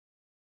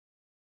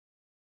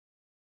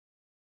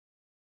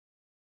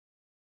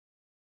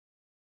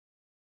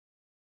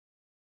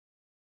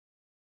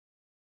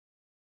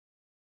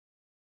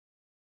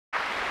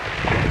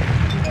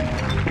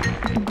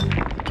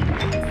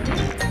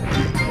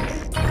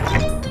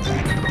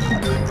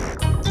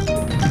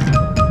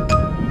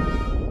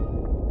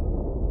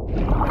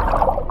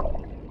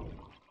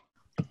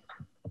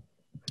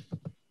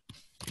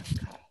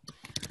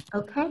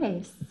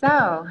Okay,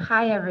 so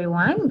hi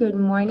everyone. Good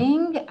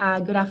morning,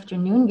 good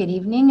afternoon, good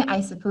evening.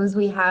 I suppose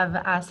we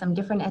have some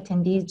different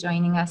attendees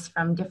joining us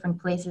from different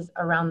places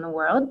around the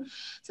world.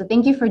 So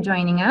thank you for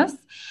joining us.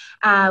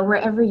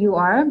 Wherever you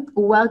are,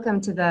 welcome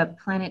to the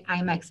Planet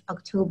IMEX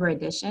October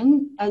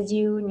edition. As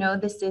you know,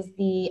 this is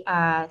the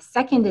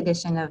second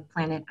edition of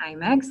Planet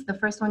IMEX. The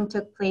first one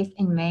took place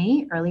in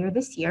May earlier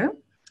this year.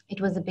 It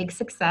was a big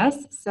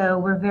success, so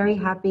we're very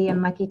happy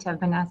and lucky to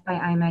have been asked by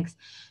IMEX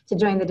to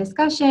join the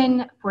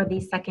discussion for the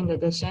second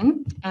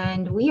edition.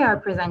 And we are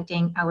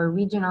presenting our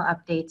regional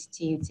update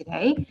to you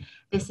today.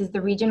 This is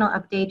the regional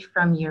update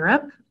from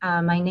Europe.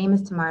 My name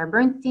is Tamara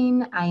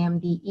Bernstein. I am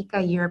the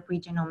ICA Europe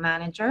Regional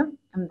Manager.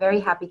 I'm very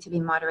happy to be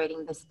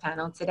moderating this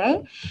panel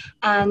today.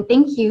 And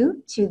thank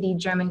you to the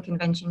German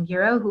Convention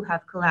Bureau who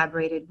have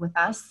collaborated with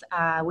us,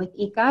 with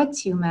ICA,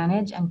 to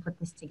manage and put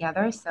this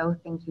together. So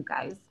thank you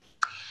guys.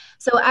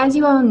 So as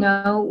you all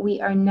know,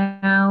 we are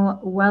now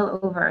well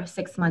over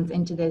 6 months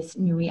into this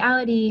new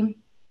reality,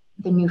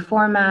 the new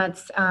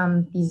formats,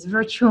 these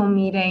virtual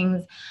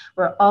meetings.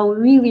 We're all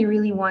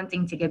really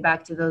wanting to get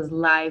back to those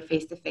live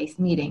face-to-face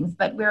meetings,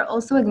 but we're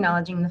also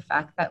acknowledging the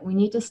fact that we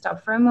need to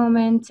stop for a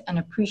moment and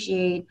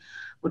appreciate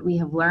what we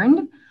have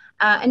learned.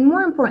 And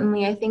more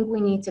importantly, I think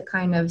we need to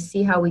kind of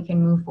see how we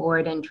can move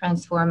forward and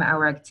transform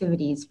our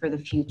activities for the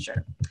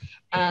future.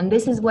 And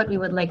this is what we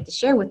would like to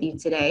share with you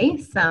today,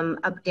 some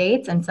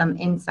updates and some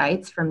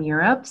insights from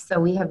Europe. So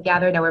we have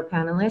gathered our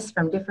panelists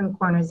from different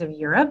corners of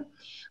Europe.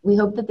 We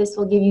hope that this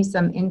will give you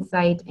some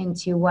insight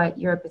into what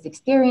Europe is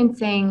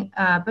experiencing,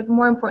 but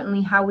more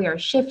importantly, how we are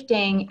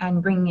shifting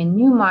and bringing in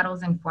new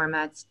models and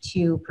formats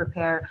to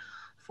prepare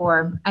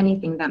for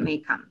anything that may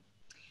come.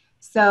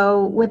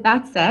 So with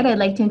that said, I'd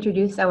like to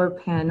introduce our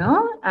panel.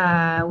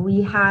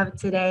 We have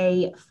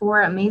today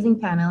 4 amazing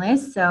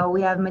panelists. So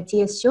we have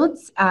Matthias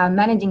Schulz,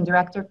 Managing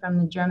Director from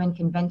the German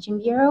Convention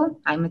Bureau.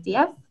 Hi,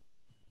 Matthias.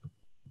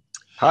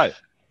 Hi.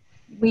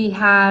 We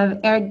have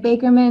Eric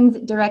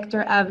Bakermans,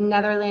 Director of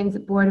Netherlands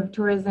Board of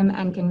Tourism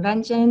and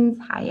Conventions.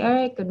 Hi,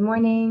 Eric. Good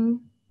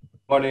morning.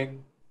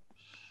 Morning.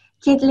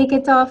 Kit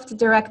Liketoft,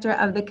 Director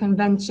of the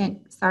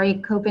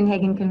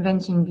Copenhagen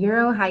Convention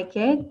Bureau. Hi,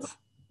 Kit.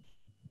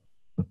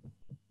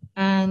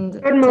 And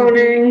good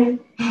morning.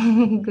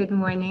 Good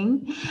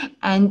morning.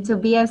 And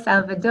Tobia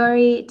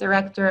Salvadori,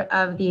 Director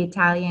of the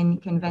Italian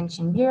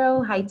Convention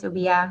Bureau. Hi,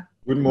 Tobia.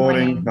 Good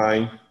morning.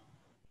 Hi.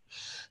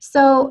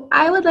 So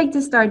I would like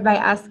to start by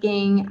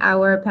asking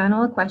our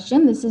panel a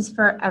question. This is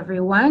for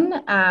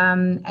everyone,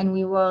 and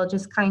we will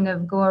just kind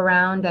of go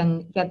around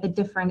and get the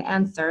different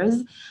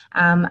answers.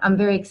 I'm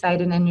very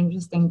excited and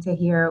interesting to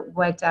hear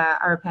what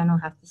our panel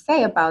has to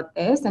say about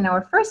this. And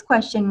our first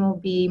question will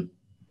be,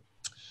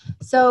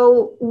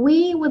 so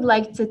we would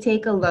like to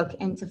take a look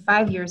into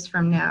 5 years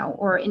from now,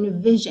 or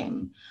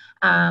envision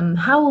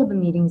how will the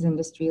meetings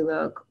industry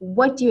look?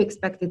 What do you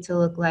expect it to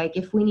look like?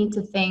 If we need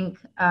to think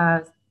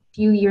a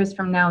few years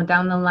from now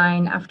down the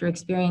line after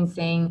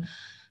experiencing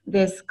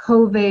this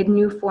COVID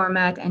new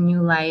format and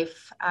new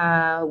life,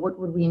 what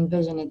would we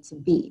envision it to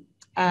be?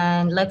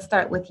 And let's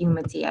start with you,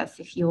 Matthias,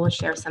 if you will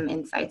share some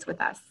insights with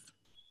us.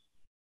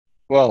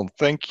 Well,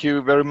 thank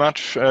you very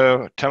much,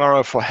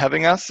 Tamara, for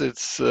having us.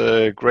 It's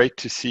great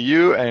to see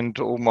you and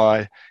all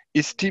my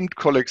esteemed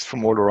colleagues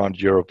from all around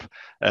Europe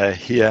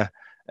here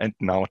and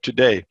now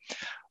today.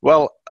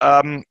 Well,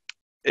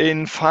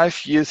 in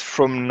 5 years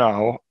from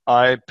now,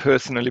 I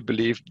personally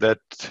believe that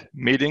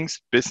meetings,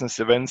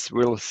 business events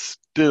will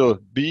still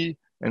be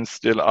and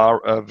still are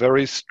a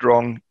very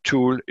strong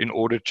tool in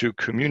order to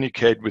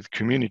communicate with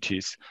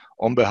communities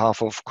on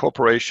behalf of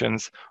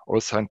corporations or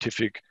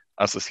scientific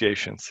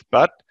associations.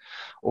 But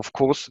of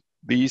course,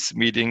 these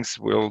meetings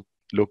will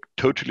look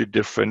totally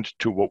different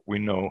to what we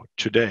know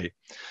today.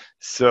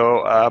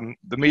 So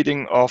the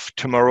meeting of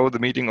tomorrow, the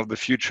meeting of the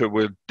future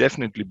will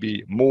definitely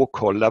be more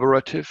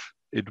collaborative.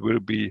 It will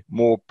be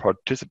more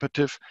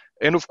participative.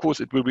 And of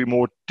course, it will be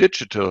more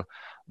digital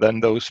than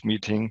those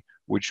meetings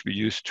which we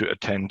used to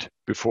attend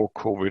before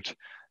COVID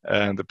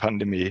and the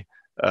pandemic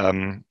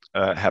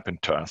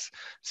happened to us.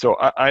 So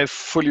I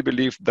fully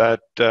believe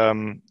that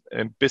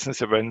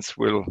business events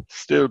will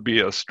still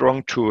be a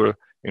strong tool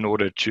in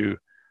order to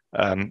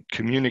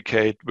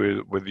communicate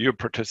with your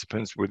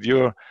participants, with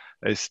your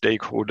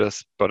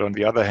stakeholders. But on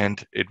the other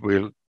hand, it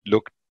will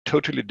look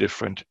totally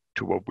different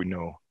to what we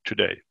know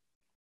today.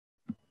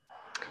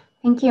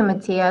 Thank you,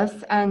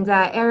 Matthias. And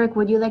Eric,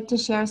 would you like to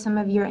share some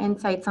of your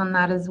insights on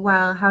that as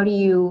well? How do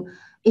you,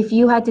 if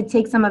you had to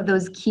take some of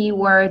those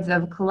keywords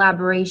of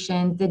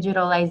collaboration,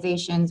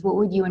 digitalizations, what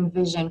would you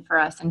envision for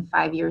us in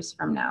 5 years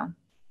from now?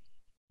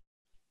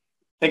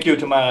 Thank you,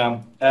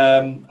 Tamara.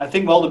 I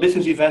think, well, the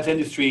business events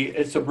industry,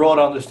 it's a broad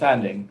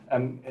understanding.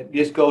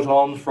 This goes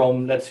on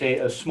from, let's say,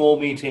 a small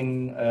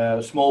meeting,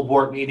 a small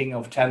board meeting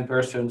of 10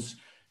 persons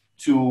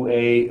to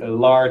a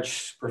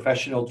large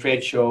professional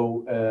trade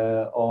show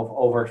of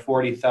over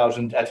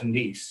 40,000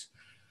 attendees.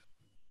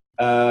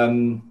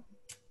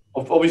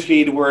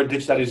 Obviously, the word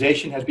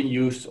digitalization has been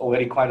used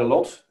already quite a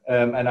lot,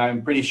 and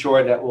I'm pretty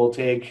sure that will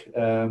take,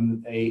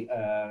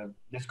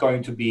 it's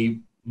going to be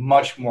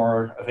much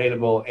more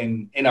available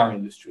in our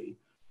industry.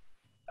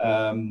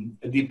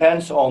 It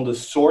depends on the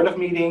sort of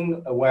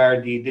meeting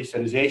where the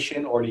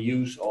digitalization or the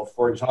use of,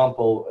 for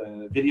example,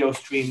 video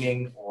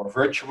streaming or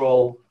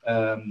virtual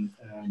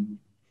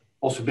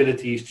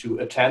possibilities to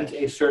attend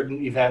a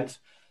certain event.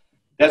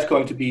 That's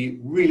going to be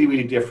really,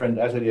 really different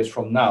as it is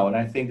from now. And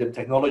I think the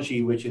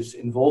technology which is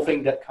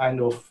involving that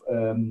kind of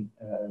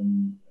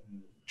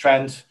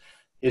trend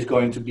is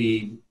going to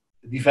be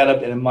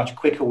developed in a much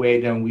quicker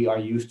way than we are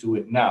used to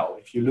it now.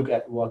 If you look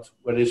at what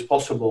is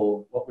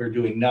possible, what we're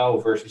doing now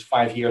versus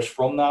 5 years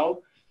from now,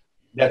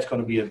 that's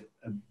going to be a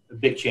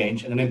big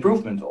change and an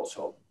improvement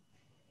also.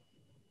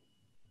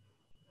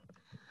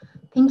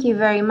 Thank you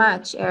very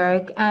much,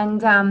 Eric.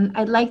 And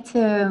I'd like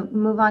to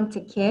move on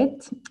to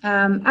Kit.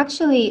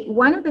 Actually,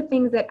 one of the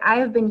things that I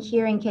have been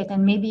hearing, Kit,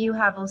 and maybe you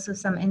have also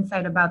some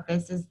insight about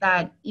this, is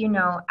that, you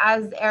know,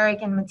 as Eric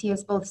and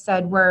Matthias both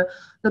said, we're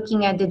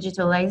looking at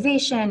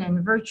digitalization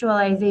and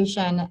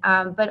virtualization,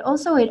 but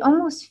also it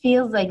almost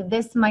feels like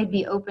this might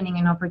be opening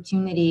an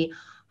opportunity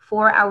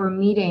for our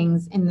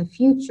meetings in the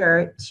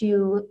future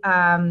to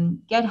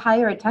get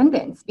higher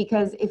attendance,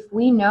 because if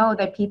we know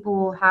that people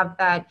will have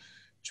that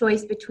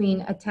choice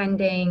between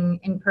attending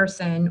in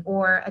person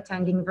or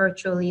attending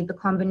virtually, the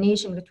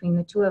combination between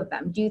the two of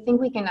them, do you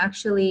think we can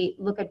actually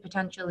look at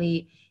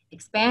potentially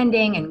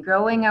expanding and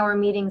growing our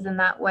meetings in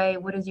that way?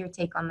 What is your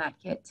take on that,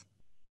 Kit?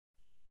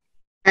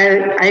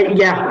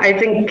 I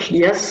think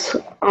yes.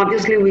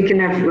 Obviously, we can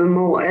have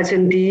more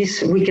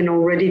attendees. We can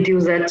already do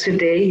that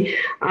today.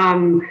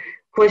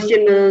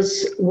 Question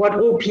is, what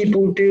will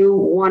people do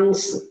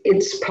once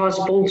it's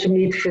possible to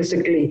meet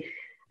physically?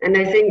 And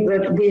I think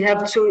that we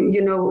have to,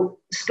 you know,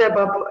 step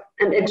up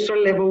an extra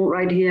level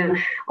right here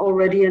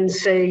already and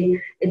say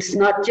it's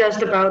not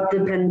just about the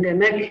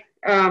pandemic.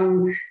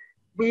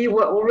 We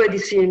were already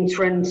seeing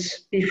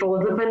trends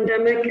before the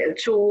pandemic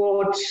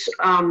towards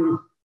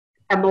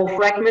a more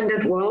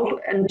fragmented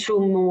world and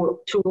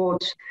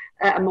towards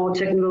a more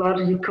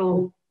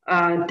technological,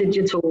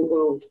 digital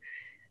world.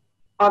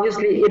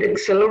 Obviously, it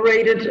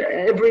accelerated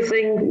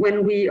everything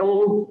when we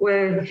all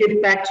were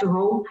hit back to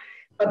home,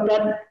 but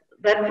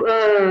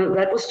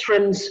that was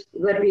trends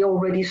that we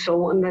already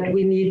saw and that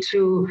we need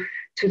to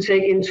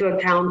take into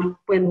account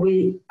when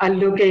we are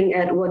looking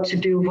at what to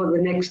do for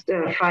the next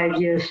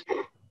 5 years.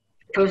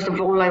 First of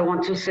all, I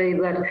want to say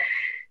that,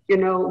 you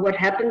know, what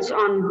happens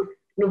on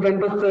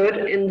November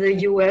 3rd in the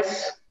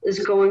US is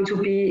going to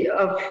be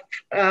of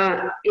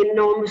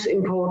enormous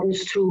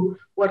importance to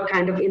what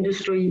kind of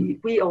industry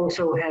we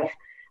also have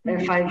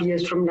 5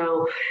 years from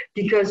now,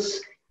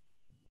 because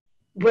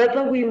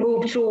whether we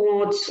move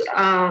towards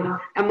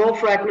a more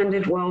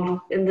fragmented world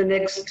in the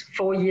next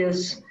 4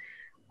 years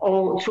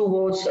or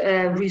towards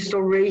a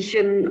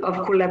restoration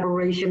of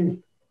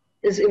collaboration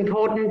is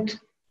important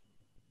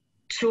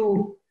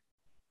to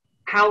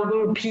how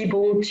will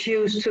people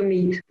choose to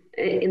meet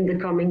in the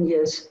coming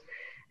years.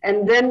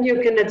 And then you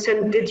can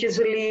attend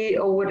digitally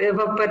or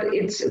whatever, but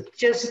it's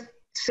just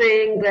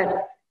saying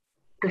that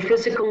the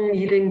physical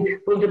meeting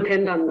will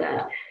depend on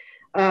that.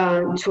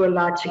 To a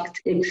large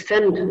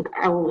extent,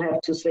 I will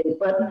have to say.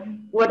 But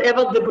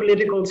whatever the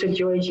political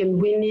situation,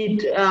 we need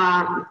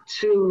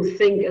to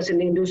think as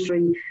an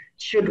industry,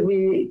 should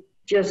we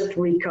just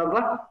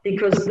recover?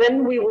 Because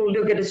then we will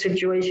look at a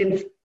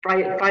situation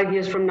 5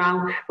 years from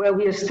now where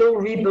we are still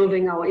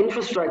rebuilding our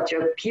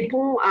infrastructure.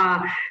 People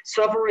are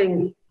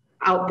suffering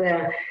out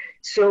there.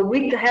 So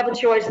we have a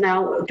choice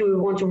now. Do we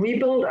want to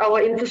rebuild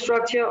our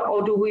infrastructure,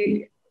 or do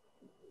we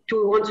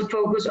want to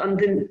focus on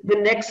the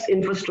next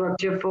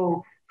infrastructure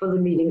for the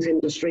meetings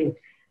industry?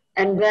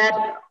 And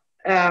that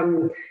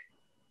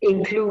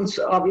includes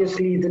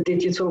obviously the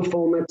digital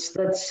formats.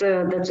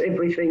 That's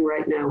everything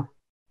right now.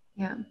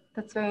 Yeah,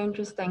 that's very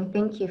interesting.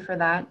 Thank you for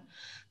that.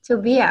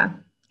 Tobia,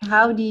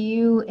 how do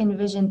you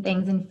envision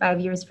things in 5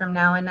 years from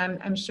now? And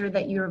I'm sure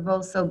that you've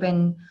also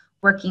been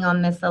working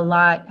on this a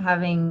lot,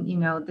 having, you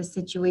know, the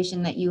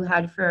situation that you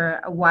had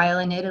for a while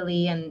in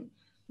Italy, and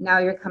now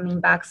you're coming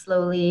back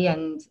slowly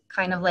and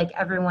kind of like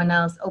everyone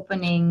else,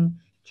 opening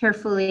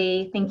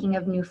carefully, thinking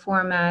of new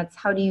formats.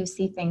 How do you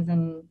see things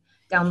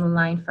down the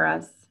line for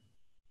us?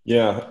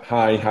 Yeah,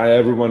 hi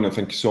everyone, and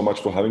thank you so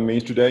much for having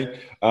me today.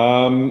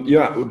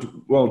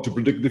 Well, to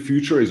predict the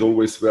future is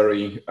always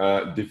very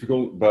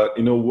difficult, but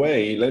in a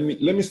way, let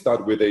me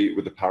start with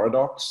a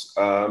paradox.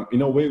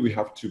 In a way, we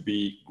have to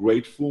be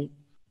grateful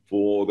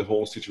for the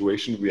whole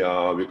situation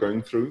we're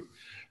going through,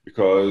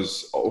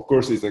 because of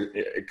course it's an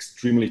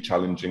extremely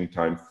challenging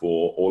time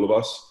for all of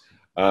us.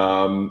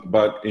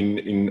 But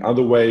in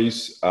other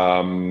ways,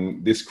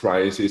 this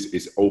crisis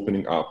is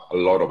opening up a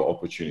lot of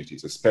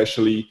opportunities,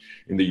 especially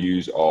in the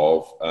use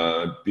of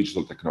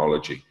digital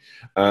technology.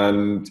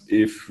 And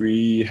if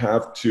we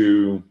have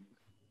to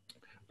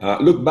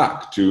look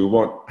back to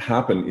what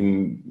happened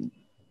in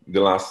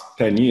the last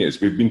 10 years,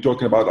 we've been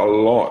talking about a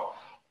lot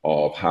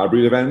of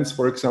hybrid events,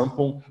 for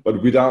example,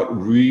 but without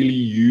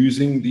really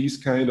using these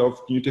kind of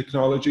new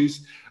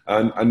technologies.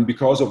 And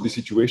because of the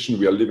situation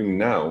we are living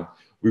now,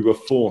 we were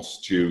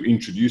forced to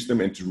introduce them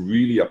and to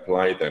really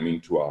apply them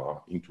into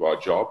our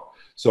job.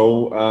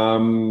 So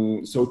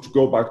so to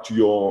go back to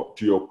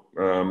your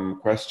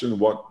question,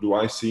 what do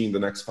I see in the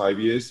next 5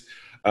 years?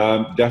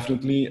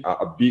 Definitely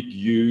a big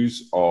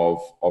use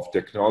of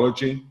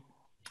technology.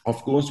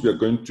 Of course, we are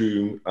going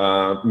to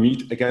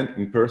meet again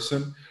in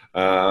person,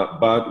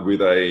 but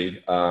with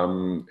a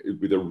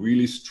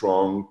really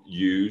strong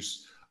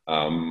use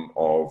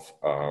of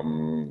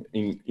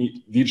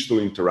digital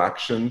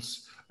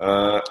interactions.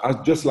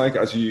 Just like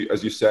as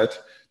you said,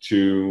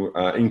 to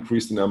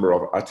increase the number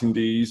of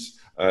attendees,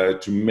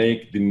 to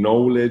make the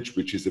knowledge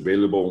which is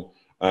available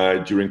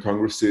during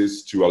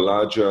congresses to a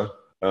larger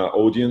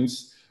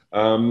audience.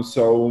 And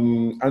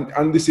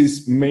this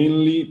is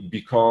mainly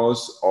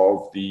because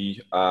of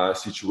the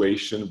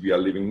situation we are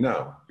living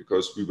now,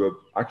 because we were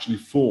actually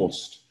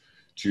forced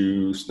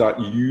to start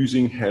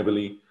using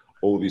heavily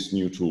all these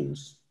new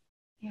tools.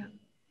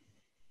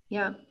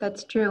 Yeah,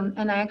 that's true.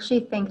 And I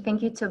actually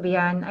thank you,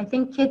 Tobias. And I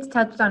think Kit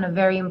touched on a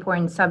very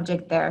important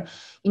subject there.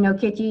 You know,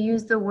 Kit, you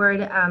used the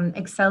word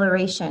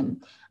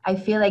acceleration. I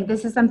feel like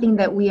this is something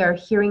that we are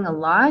hearing a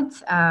lot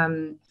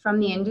from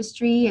the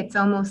industry. It's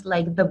almost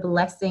like the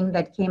blessing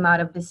that came out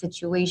of the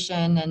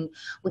situation. And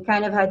we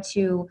kind of had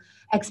to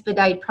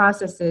expedite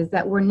processes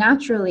that were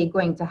naturally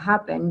going to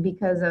happen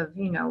because of,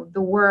 you know,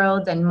 the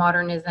world and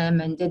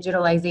modernism and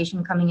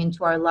digitalization coming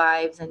into our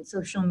lives and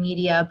social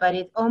media, but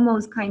it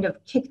almost kind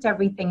of kicked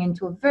everything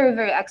into a very,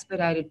 very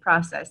expedited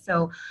process.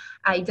 So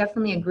I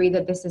definitely agree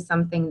that this is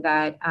something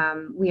that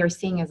we are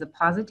seeing as a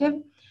positive.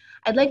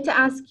 I'd like to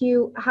ask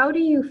you, how do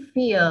you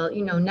feel,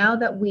 you know, now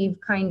that we've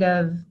kind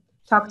of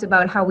talked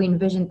about how we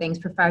envision things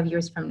for 5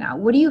 years from now,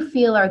 what do you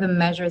feel are the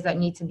measures that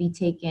need to be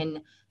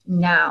taken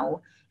now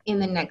in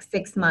the next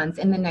 6 months,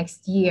 in the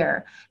next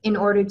year, in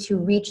order to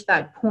reach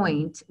that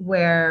point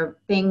where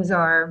things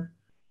are,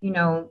 you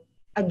know,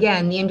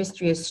 again, the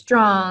industry is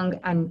strong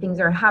and things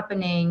are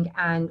happening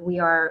and we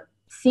are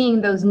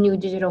seeing those new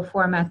digital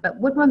formats, but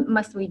what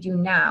must we do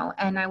now?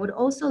 And I would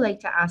also like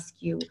to ask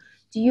you,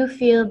 do you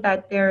feel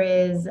that there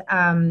is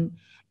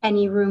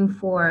any room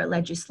for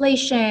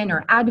legislation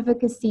or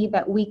advocacy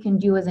that we can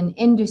do as an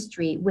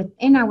industry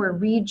within our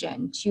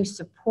region to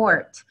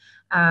support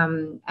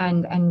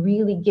and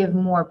really give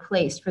more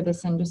place for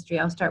this industry?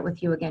 I'll start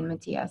with you again,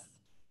 Matthias.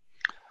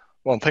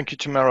 Well, thank you,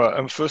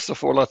 Tamara. First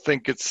of all, I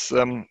think it's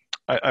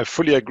I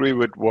fully agree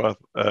with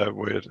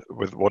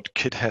what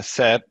Kit has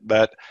said,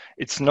 that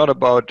it's not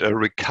about a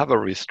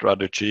recovery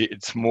strategy,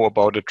 it's more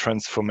about a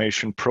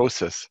transformation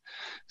process.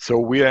 So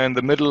we are in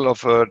the middle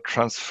of a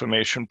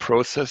transformation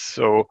process.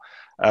 So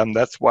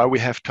that's why we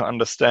have to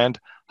understand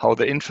how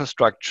the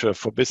infrastructure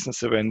for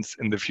business events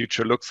in the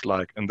future looks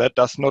like. And that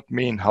does not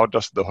mean how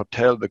does the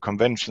hotel, the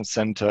convention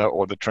center,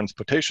 or the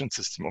transportation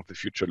system of the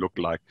future look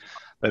like.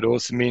 That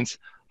also means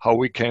how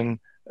we can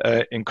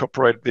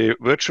incorporate the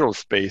virtual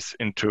space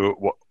into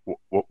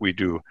what we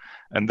do.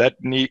 And that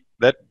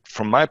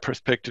from my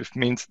perspective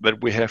means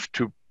that we have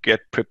to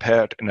get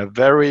prepared in a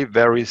very,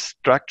 very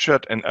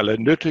structured and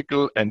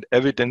analytical and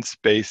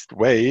evidence-based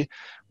way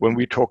when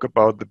we talk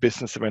about the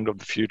business event of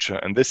the future.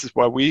 And this is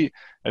why we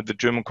at the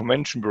German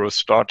Convention Bureau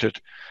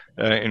started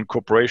in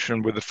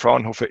cooperation with the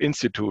Fraunhofer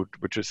Institute,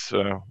 which is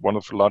one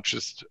of the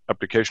largest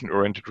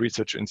application-oriented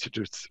research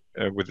institutes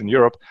within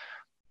Europe,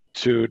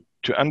 to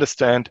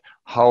understand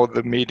how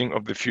the meeting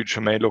of the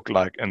future may look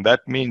like. And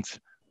that means,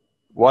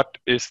 what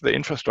is the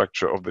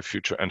infrastructure of the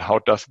future and how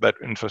does that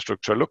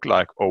infrastructure look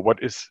like? Or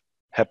what is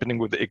happening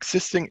with the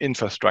existing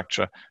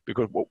infrastructure?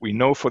 Because what we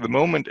know for the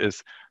moment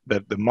is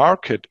that the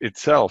market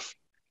itself,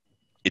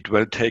 it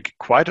will take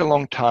quite a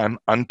long time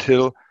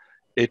until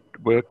it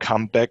will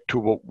come back to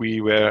what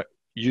we were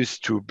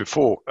used to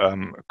before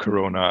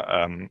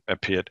Corona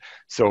appeared.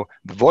 So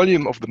the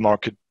volume of the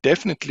market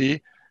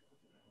definitely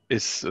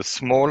is of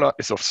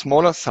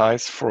smaller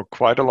size for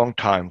quite a long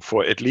time.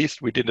 For at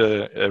least, we did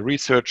a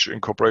research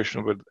in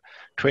cooperation with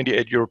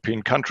 28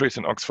 European countries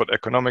in Oxford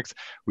Economics.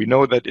 We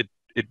know that it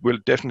will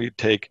definitely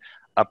take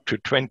up to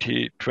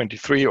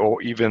 2023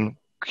 or even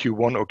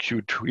Q1 or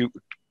Q2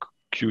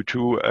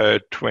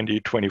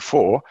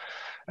 2024.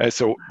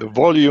 So the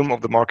volume of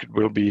the market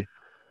will be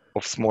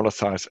of smaller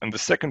size. And the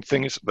second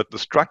thing is that the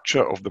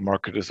structure of the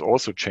market is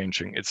also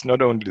changing. It's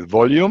not only the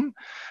volume,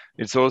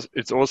 it's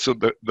also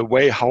the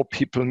way how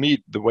people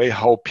meet, the way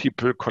how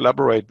people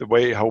collaborate, the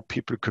way how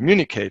people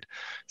communicate.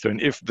 So, and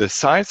if the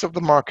size of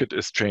the market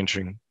is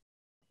changing,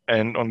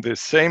 and in the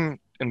same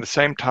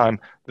time,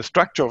 the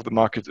structure of the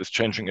market is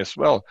changing as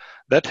well,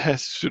 that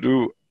has to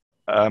do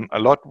a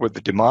lot with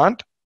the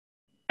demand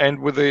and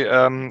with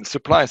the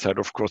supply side,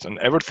 of course, and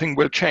everything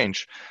will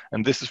change.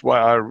 And this is why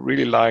I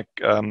really like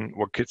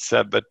what Kit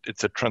said, that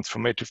it's a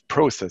transformative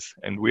process,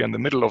 and we're in the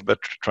middle of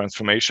that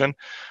transformation,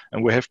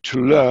 and we have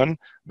to learn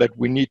that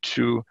we need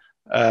to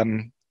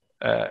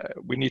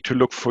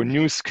look for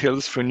new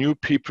skills, for new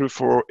people,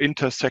 for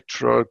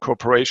intersectoral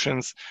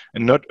cooperations,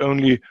 and not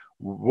only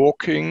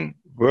working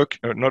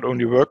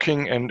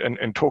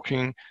and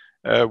talking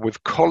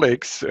with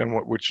colleagues,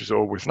 and which is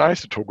always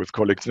nice to talk with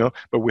colleagues,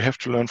 but we have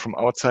to learn from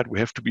outside. We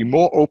have to be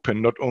more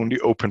open, not only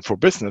open for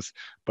business,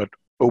 but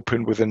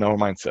open within our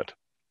mindset.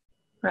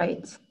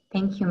 Right.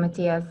 Thank you,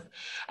 Matthias.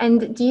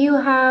 And do you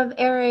have,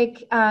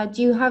 Eric,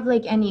 do you have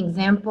like any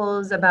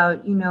examples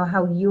about,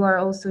 how you are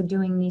also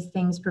doing these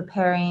things,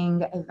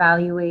 preparing,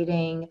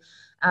 evaluating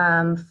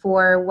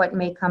for what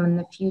may come in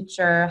the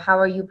future? How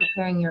are you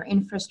preparing your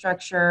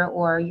infrastructure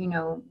or,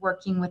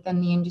 working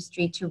within the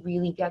industry to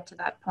really get to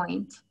that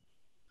point?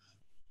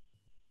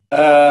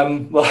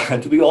 Well,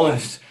 to be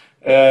honest,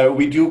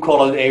 we do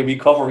call it a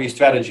recovery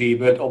strategy,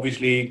 but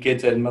obviously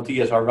Kit and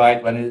Matthias are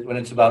right when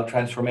it's about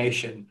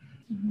transformation.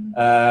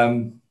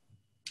 Sometimes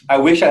I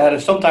wish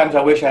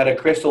I had a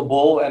crystal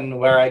ball and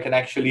where I can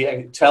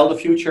actually tell the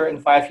future in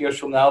 5 years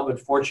from now, but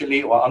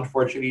fortunately or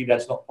unfortunately,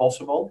 that's not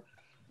possible.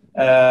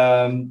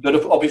 But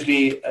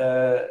obviously,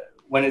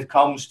 when it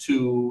comes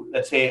to,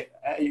 let's say,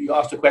 you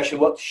asked the question,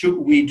 what should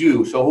we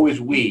do? So who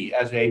is we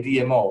as a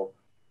DMO,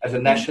 as a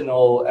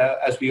national,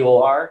 as we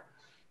all are?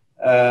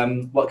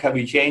 What can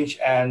we change?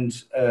 And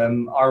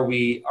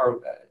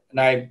and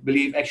I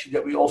believe actually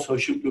that we also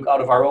should look out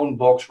of our own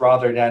box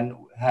rather than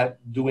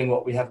doing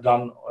what we have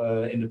done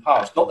in the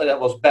past. Not that that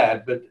was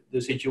bad, but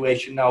the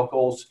situation now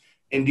calls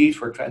indeed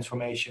for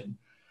transformation.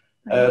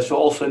 So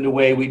also in the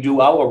way we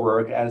do our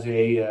work as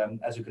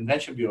a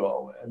convention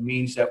bureau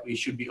means that we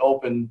should be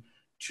open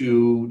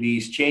to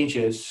these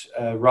changes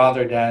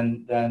rather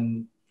than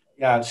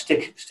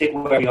stick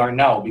where we are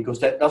now, because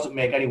that doesn't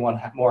make anyone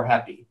more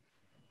happy.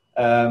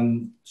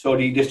 So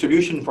the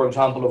distribution, for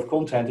example, of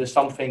content is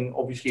something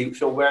obviously,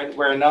 so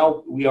where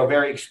now we are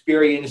very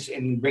experienced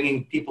in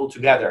bringing people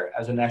together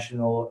as a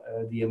national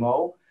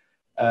DMO,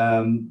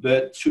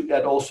 but should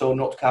that also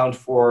not count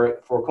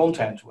for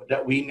content,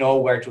 that we know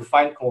where to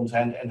find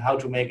content and how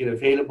to make it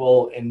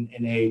available in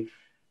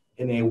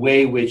a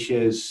way which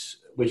is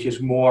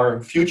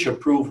more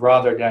future-proof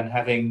rather than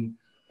having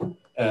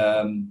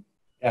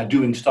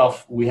doing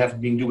stuff we have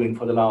been doing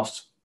for the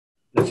last,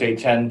 let's say,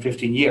 10,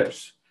 15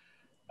 years.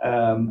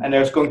 And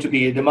there's going to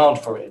be a demand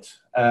for it.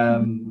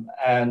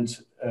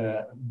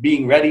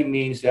 Being ready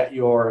means that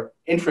your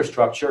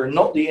infrastructure,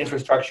 not the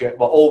infrastructure,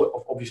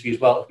 well, obviously as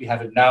well, if we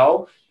have it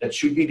now, that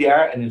should be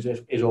there and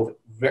is of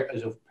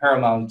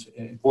paramount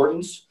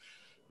importance,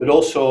 but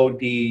also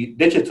the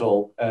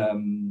digital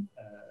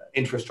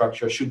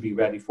infrastructure should be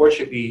ready.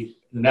 Fortunately,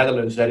 in the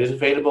Netherlands, that is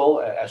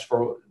available, as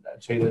for,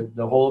 let's say,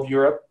 the whole of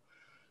Europe,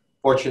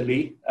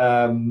 fortunately,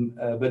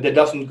 but that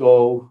doesn't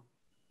go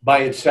by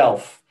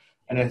itself.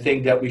 And I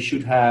think that we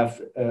should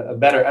have a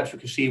better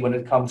advocacy when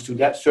it comes to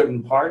that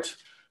certain part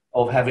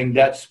of having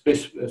that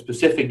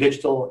specific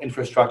digital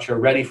infrastructure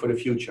ready for the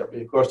future.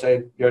 Because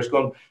there's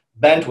going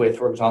bandwidth,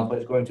 for example,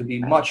 is going to be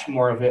much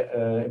more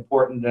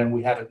important than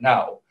we have it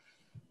now.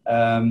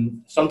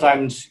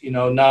 Sometimes,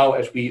 now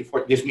as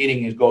this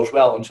meeting goes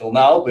well until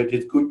now, but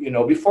it could,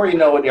 before you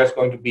know it, there's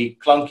going to be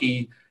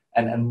clunky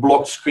and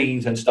blocked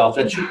screens and stuff.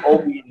 That should all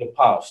be in the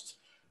past.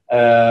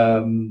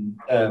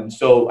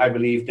 So I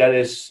believe that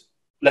is,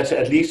 let's say,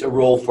 at least a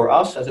role for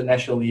us as a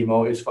national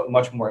DMO is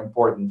much more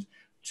important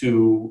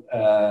to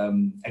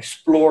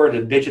explore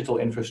the digital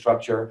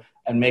infrastructure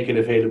and make it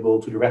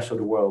available to the rest of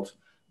the world,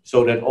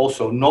 so that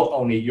also not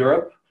only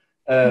Europe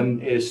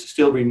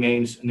still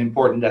remains an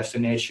important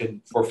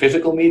destination for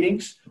physical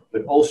meetings,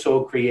 but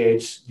also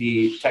creates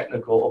the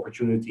technical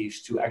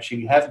opportunities to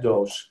actually have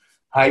those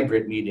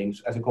hybrid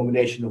meetings as a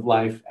combination of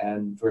live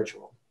and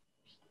virtual.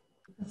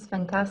 That's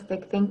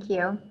fantastic. Thank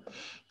you.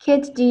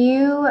 Kit, do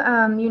you,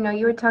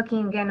 you were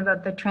talking again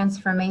about the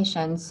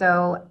transformation.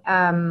 So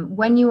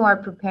when you are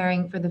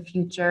preparing for the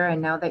future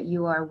and now that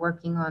you are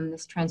working on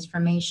this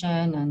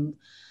transformation and,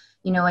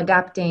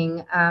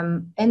 adapting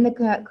in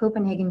the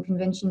Copenhagen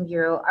Convention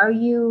Bureau, are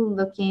you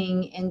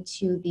looking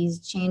into these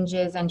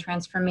changes and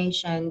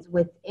transformations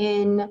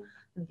within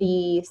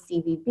the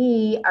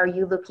CVB? Are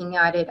you looking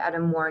at it at a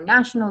more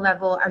national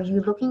level? Are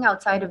you looking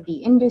outside of the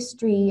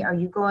industry? Are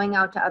you going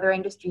out to other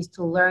industries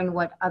to learn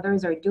what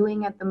others are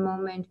doing at the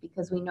moment?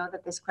 Because we know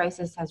that this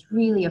crisis has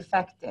really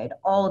affected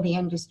all the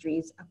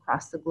industries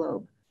across the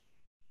globe.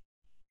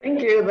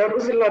 Thank you. That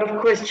was a lot of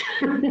questions.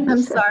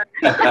 I'm sorry.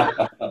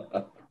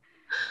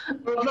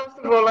 Well, first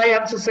of all, I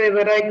have to say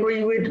that I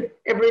agree with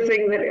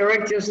everything that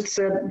Eric just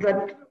said,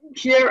 that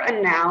here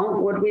and now,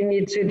 what we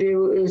need to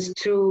do is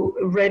to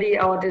ready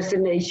our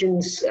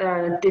destinations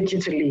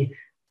digitally.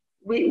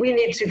 We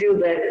need to do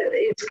that.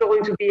 It's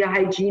going to be a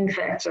hygiene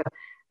factor,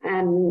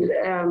 and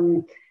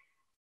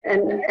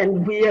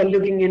we are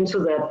looking into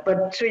that.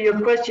 But to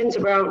your questions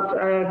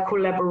about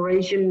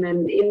collaboration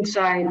and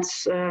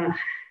insights,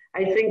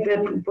 I think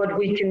that what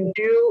we can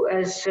do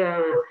as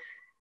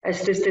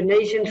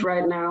destinations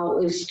right now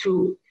is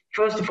to,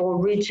 first of all,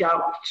 reach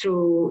out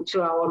to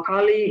our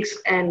colleagues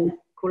and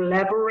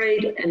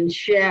collaborate and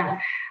share.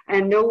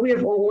 I know we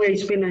have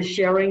always been a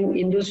sharing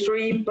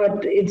industry,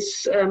 but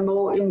it's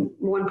more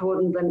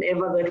important than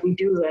ever that we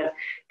do that,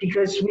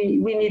 because we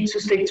need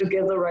to stick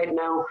together right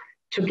now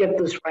to get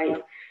this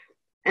right.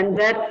 And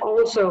that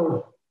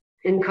also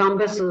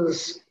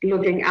encompasses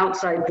looking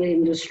outside the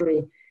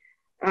industry.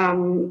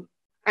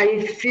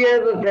 I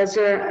fear that there's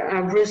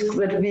a risk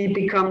that we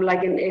become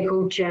like an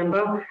echo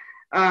chamber,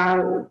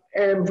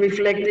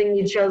 reflecting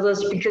each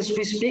other's, because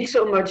we speak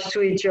so much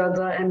to each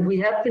other, and we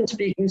have been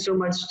speaking so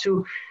much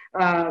to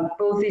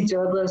both each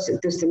other's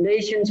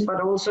destinations,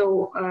 but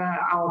also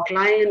our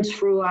clients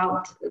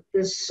throughout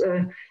this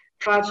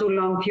far too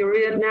long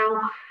period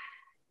now.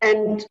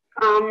 And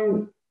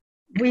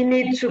we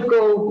need to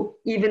go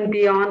even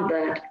beyond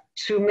that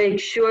to make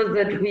sure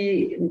that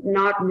we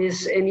not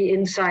miss any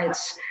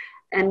insights.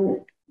 And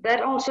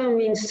that also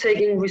means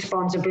taking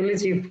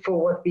responsibility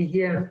for what we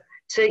hear.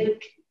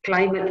 Take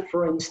climate,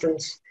 for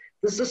instance.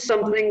 This is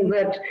something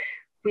that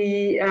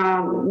we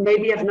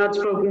maybe have not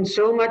spoken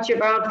so much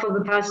about for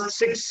the past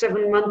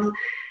 6-7 months,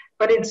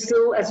 but it's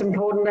still as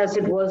important as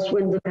it was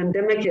when the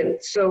pandemic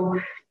hit. So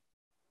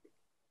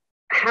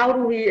how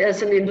do we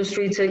as an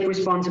industry take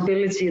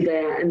responsibility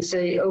there and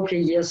say, okay,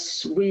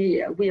 yes,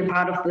 we are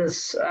part of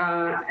this,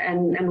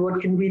 and what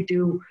can we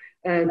do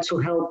to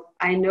help?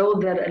 I know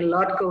that a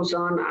lot goes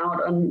on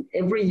out on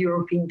every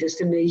European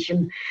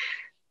destination,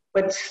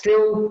 but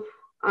still,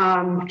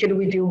 can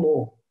we do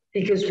more?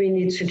 Because we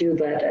need to do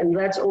that. And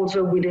that's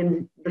also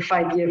within the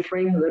 5-year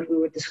frame that we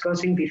were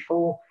discussing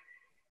before.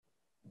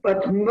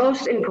 But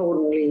most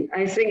importantly,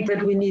 I think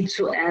that we need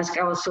to ask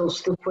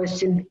ourselves the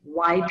question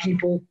why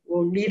people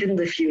will meet in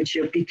the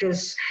future,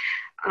 because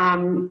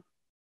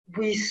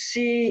we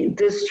see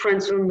this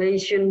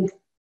transformation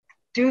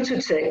due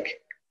to tech,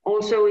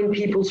 also in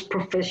people's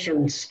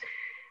professions.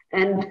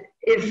 And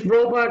if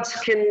robots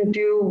can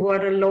do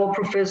what a law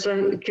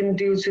professor can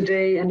do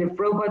today, and if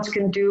robots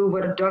can do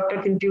what a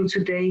doctor can do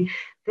today,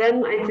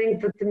 then I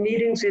think that the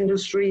meetings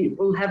industry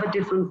will have a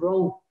different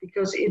role,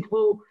 because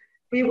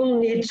we will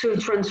need to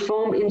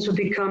transform into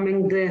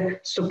becoming the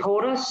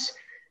supporters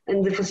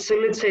and the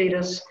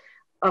facilitators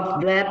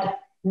of that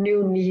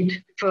new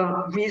need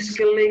for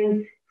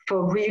reskilling,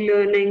 for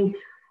relearning,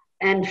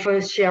 and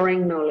for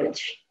sharing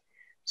knowledge.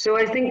 So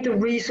I think the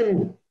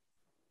reason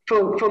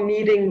for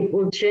meeting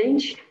will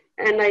change,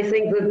 and I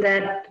think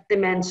that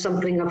demands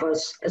something of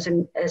us as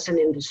an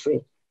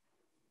industry.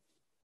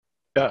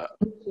 Yeah.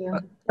 Thank you.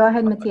 Go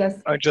ahead,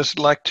 Matthias. I just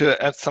like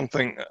to add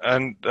something,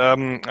 and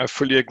I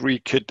fully agree,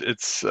 Kit.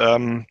 It's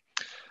and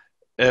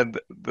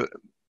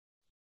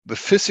the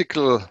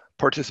physical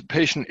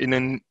participation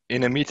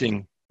in a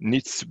meeting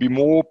needs to be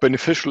more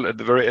beneficial at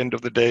the very end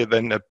of the day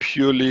than a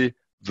purely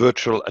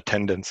virtual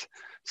attendance.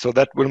 So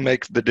that will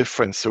make the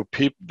difference. So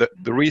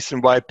the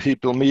reason why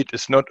people meet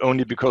is not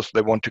only because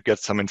they want to get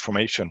some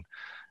information.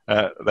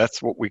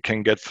 That's what we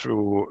can get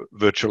through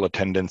virtual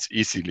attendance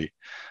easily.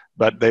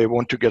 But they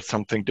want to get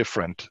something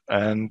different.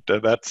 And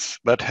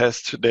that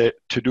has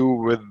to do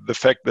with the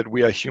fact that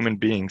we are human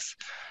beings.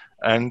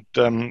 And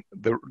the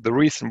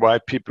reason why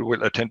people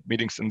will attend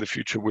meetings in the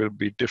future will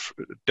be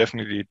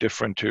definitely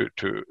different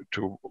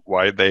to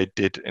why they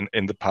did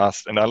in the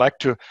past. And I like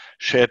to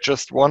share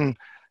just one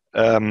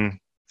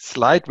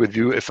slide with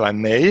you, if I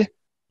may.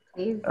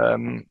 Please.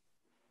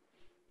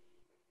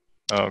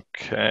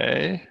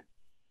 Okay.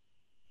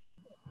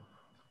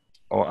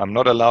 Oh, I'm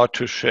not allowed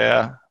to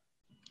share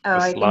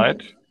a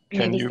slide. I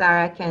think maybe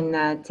Sarah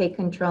can take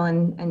control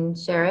and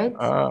share it.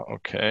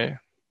 Okay.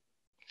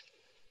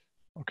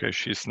 Okay,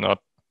 she's not.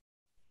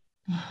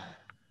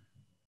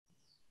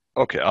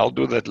 Okay, I'll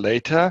do that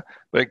later,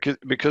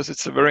 because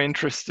it's a very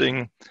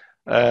interesting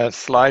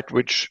slide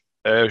which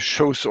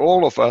shows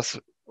all of us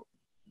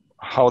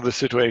how the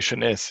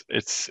situation is.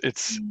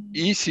 It's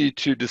easy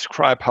to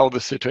describe how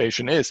the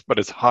situation is, but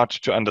it's hard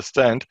to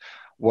understand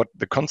what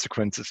the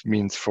consequences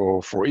means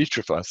for each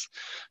of us.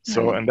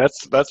 So, right. And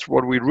that's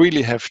what we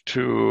really have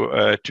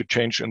to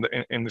change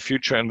in the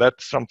future, and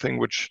that's something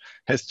which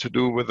has to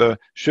do with a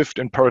shift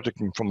in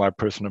paradigm from my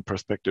personal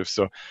perspective.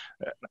 So,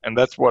 and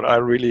that's what I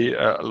really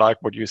like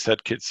what you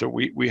said, Kit. So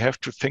we have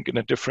to think in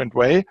a different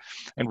way,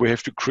 and we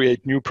have to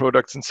create new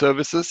products and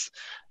services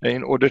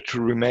in order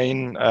to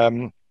remain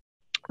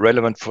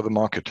relevant for the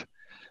market.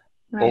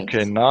 Right.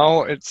 Okay,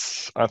 now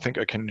I think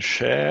I can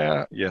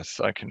share.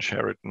 Yes, I can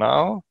share it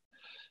now.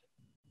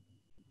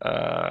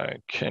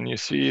 Can you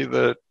see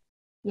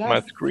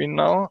my screen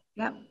now?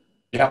 Yeah.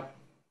 Yeah.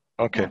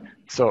 Okay,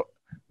 so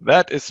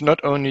that is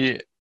not only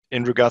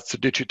in regards to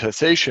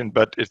digitization,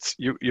 but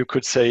you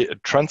could say a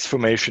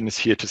transformation is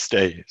here to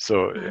stay.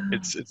 So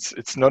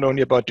it's not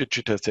only about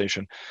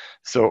digitization.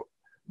 So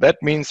that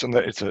means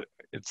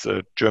it's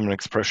a German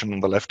expression on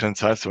the left-hand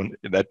side. So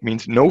that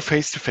means no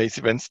face-to-face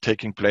events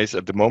taking place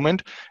at the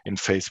moment in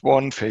phase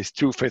 1, phase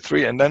 2, phase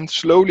 3, and then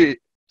slowly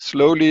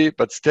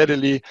but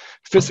steadily,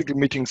 physical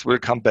meetings will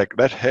come back.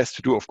 That has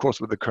to do, of course,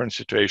 with the current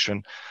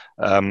situation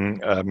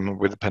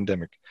with the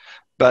pandemic.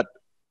 But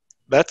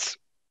that's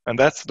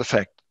the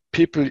fact.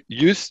 People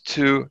used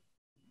to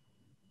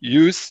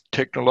use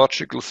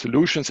technological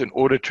solutions in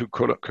order to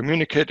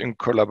communicate and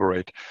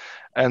collaborate,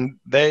 and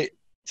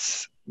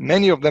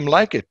many of them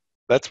like it.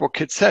 That's what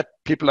Kit said.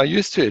 People are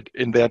used to it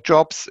in their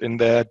jobs, in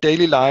their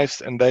daily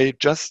lives, and they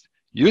just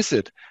use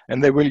it,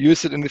 and they will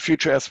use it in the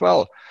future as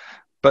well.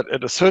 but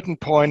at a certain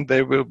point,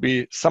 they will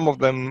be, some of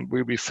them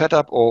will be fed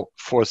up, or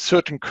for a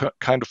certain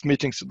kind of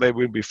meetings, they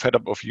will be fed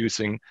up of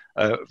using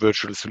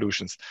virtual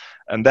solutions.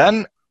 And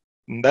then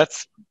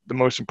that's the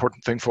most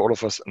important thing for all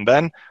of us. And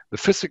then the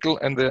physical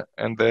and the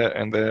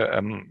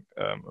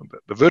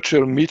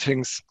virtual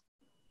meetings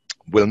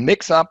will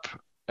mix up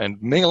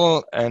and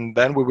mingle, and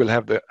then we will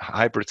have the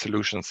hybrid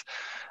solutions.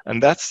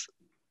 And that's,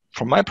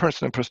 from my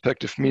personal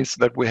perspective, means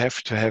that we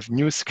have to have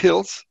new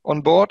skills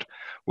on board.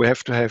 We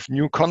have to have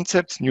new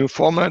concepts, new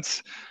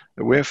formats.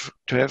 We have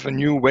to have a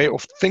new way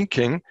of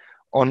thinking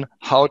on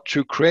how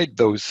to create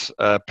those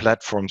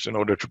platforms in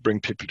order to bring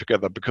people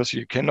together, because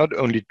you cannot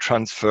only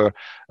transfer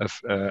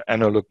an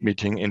analog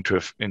meeting into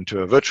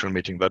a virtual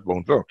meeting. That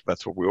won't work.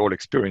 That's what we all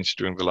experienced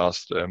during the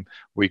last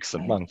weeks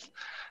and months.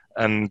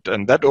 And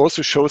that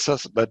also shows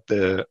us that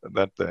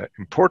the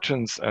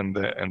importance and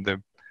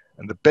the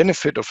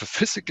benefit of a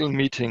physical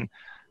meeting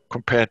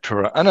compared to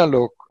an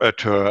analog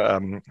to a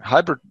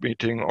hybrid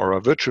meeting or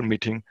a virtual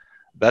meeting,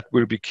 that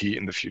will be key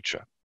in the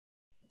future.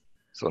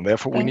 So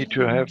therefore, we need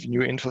to have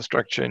new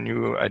infrastructure,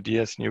 new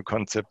ideas, new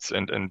concepts,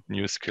 and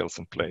new skills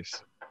in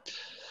place.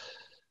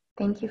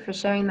 Thank you for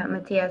sharing that,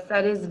 Matthias.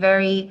 That is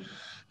very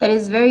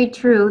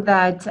true.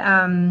 That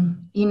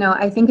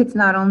I think it's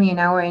not only in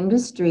our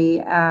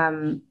industry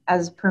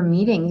as per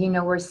meetings.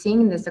 We're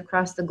seeing this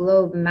across the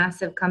globe.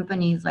 Massive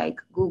companies like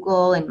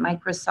Google and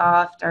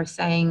Microsoft are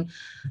saying,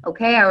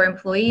 okay, our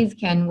employees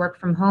can work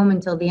from home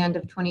until the end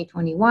of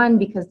 2021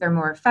 because they're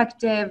more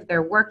effective,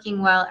 they're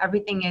working well,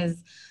 everything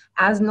is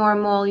as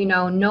normal.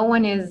 No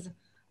one is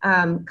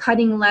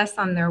cutting less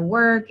on their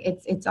work.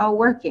 It's all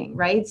working,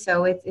 right?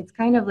 So it's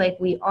kind of like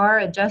we are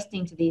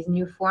adjusting to these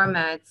new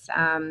formats.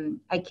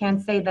 I can't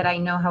say that I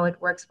know how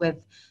it works with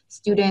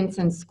students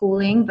and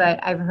schooling, but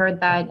I've heard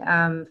that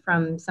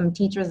from some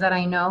teachers that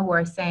I know who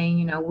are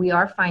saying, we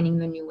are finding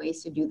the new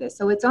ways to do this.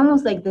 So it's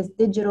almost like this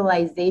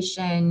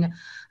digitalization,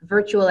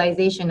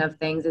 virtualization of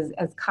things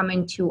has come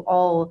into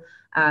all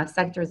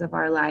sectors of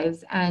our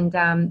lives. And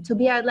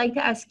Tobi, I'd like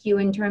to ask you,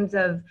 in terms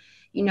of,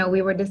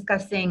 we were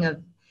discussing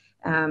of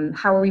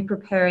how are we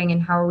preparing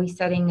and how are we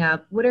setting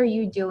up? What are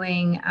you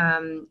doing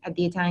at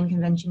the Italian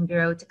Convention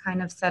Bureau to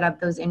kind of set up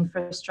those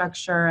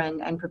infrastructure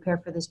and prepare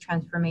for this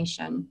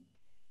transformation?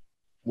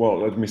 Well,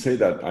 let me say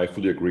that I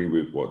fully agree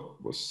with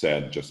what was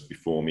said just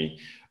before me.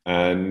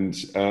 And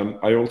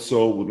I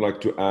also would like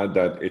to add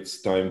that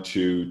it's time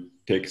to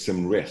take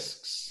some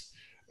risks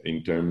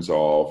in terms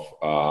of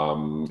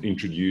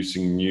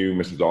introducing new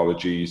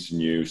methodologies,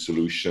 new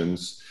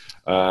solutions.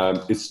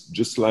 It's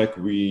just like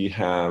we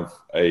have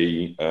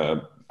a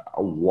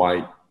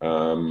white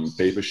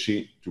paper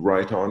sheet to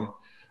write on,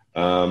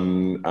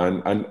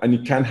 and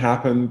it can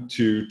happen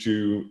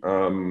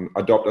to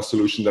adopt a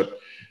solution that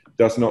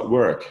does not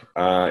work.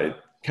 It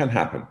can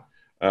happen,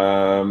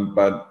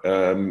 but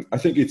I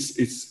think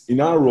it's in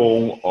our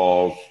role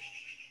of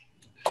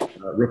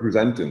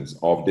representatives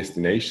of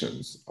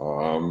destinations.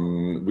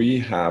 We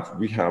have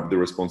the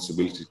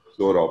responsibility to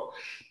sort of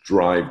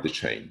drive the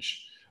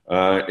change.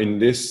 In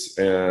this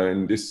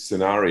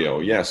scenario,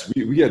 yes,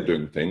 we are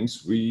doing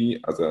things.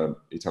 We, as a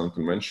Italian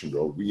Convention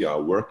Bureau, we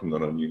are working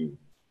on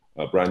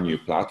a brand new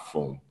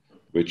platform,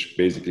 which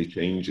basically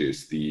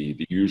changes the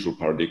usual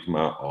paradigm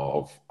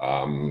of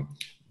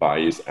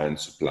buyers and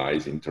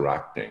suppliers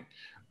interacting,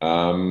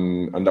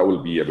 and that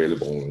will be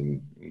available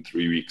in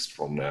 3 weeks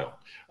from now.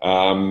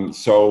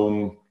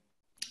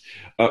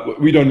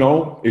 We don't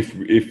know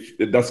if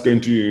that's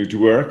going to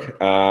work.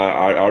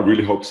 I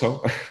really hope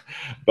so.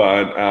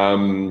 But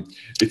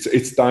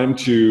it's time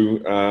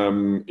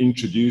to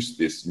introduce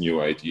these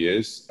new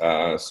ideas.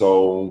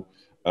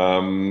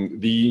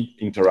 The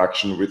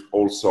interaction with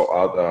also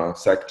other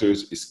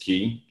sectors is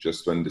key,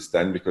 just to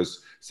understand,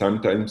 because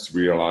sometimes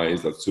we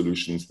realize that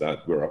solutions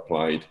that were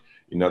applied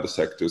in other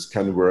sectors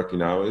can work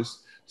in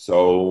ours.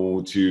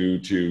 So to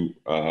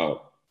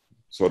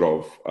sort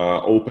of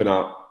open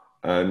up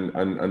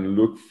and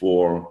look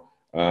for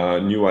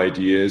new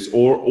ideas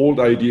or old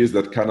ideas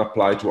that can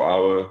apply to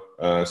our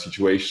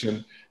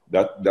situation,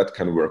 that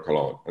can work a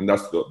lot. And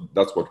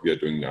that's what we are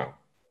doing now.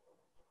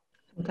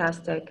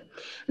 Fantastic.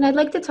 And I'd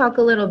like to talk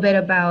a little bit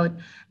about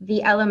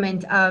the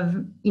element of,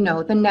 the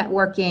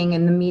networking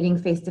and the meeting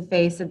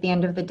face-to-face. At the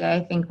end of the day,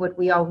 I think what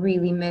we all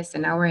really miss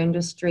in our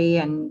industry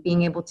and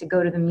being able to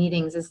go to the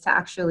meetings is to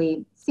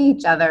actually see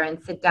each other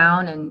and sit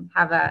down and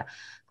have a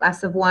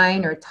glass of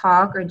wine or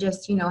talk, or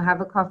just,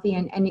 have a coffee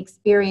and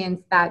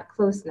experience that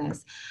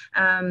closeness.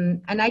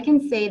 And I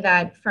can say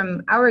that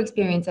from our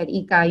experience at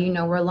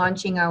ICA, we're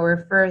launching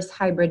our first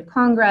hybrid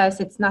congress.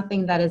 It's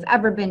nothing that has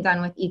ever been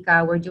done with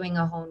ICA. We're doing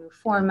a whole new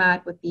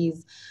format with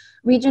these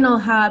regional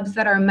hubs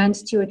that are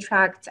meant to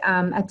attract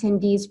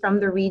attendees from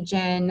the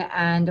region.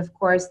 And of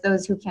course,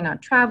 those who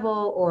cannot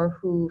travel or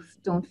who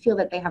don't feel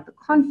that they have the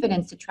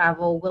confidence to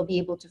travel will be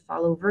able to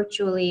follow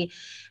virtually.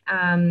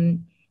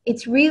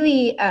 It's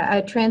really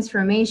a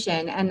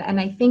transformation.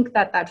 And I think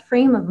that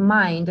frame of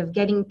mind of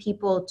getting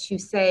people to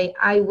say,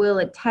 I will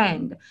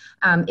attend,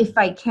 if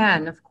I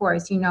can, of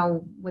course,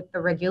 with the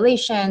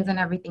regulations and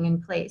everything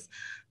in place.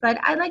 But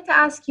I'd like to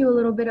ask you a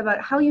little bit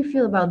about how you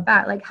feel about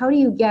that. Like, how do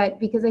you get,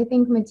 because I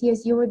think,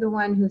 Matthias, you were the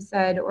one who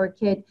said, or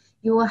Kit,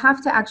 you will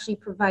have to actually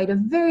provide a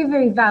very,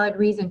 very valid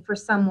reason for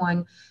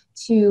someone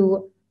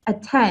to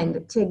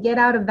attend, to get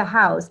out of the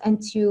house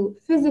and to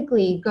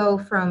physically go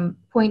from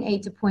point A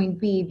to point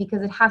B,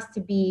 because it has to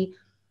be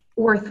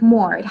worth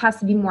more. It has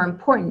to be more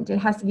important. It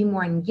has to be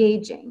more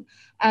engaging.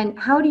 And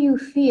how do you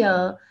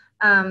feel,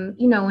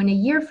 you know, in a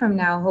year from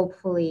now,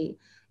 hopefully,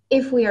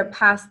 if we are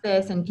past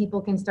this and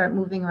people can start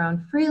moving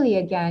around freely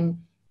again,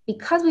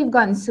 because we've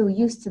gotten so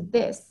used to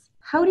this,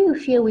 how do you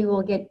feel we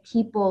will get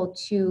people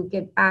to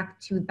get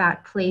back to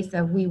that place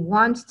of we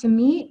want to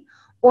meet?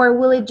 Or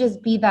will it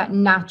just be that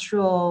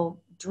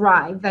natural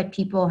drive that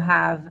people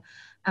have?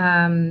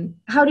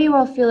 How do you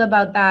all feel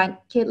about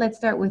that? Kit, let's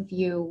start with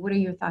you. What are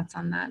your thoughts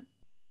on that?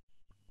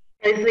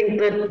 I think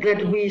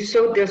that we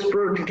so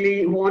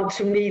desperately want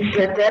to meet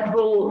that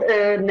will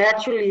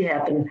naturally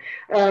happen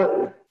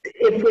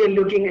if we're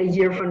looking a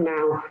year from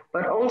now.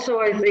 But also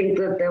I think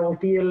that there will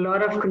be a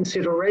lot of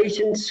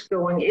considerations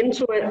going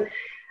into it.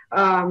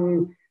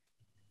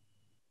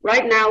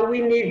 Right now we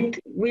need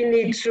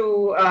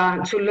to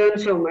learn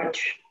so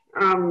much,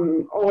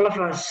 all of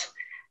us,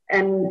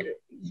 and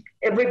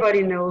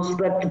everybody knows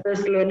that the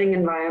best learning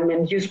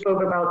environment. You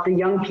spoke about the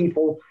young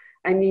people.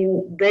 I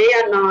mean, they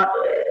are not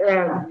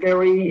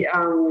very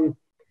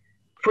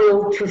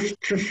thrilled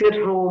to sit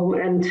home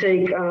and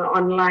take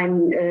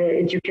online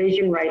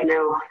education right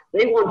now.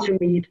 They want to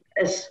meet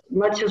as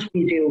much as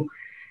we do.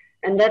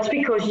 And that's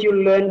because you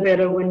learn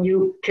better when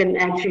you can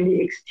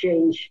actually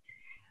exchange.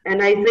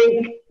 And I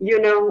think,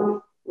 you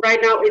know, right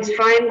now it's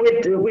fine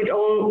with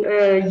all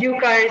you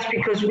guys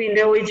because we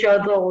know each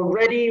other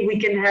already. We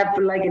can have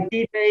like a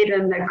debate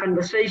and a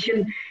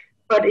conversation.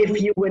 But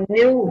if you were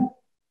new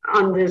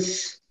on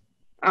this,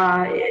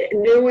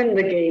 new in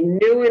the game,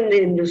 new in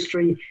the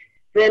industry,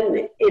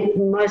 then it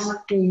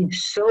must be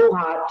so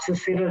hard to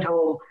sit at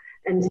home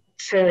and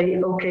say,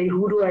 okay,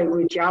 who do I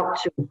reach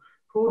out to?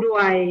 Who do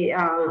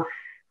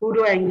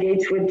I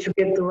engage with to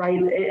get the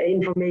right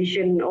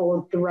information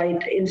or the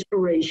right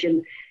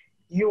inspiration?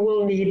 You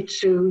will need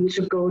to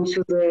go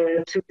to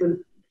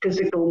the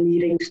physical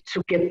meetings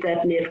to get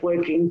that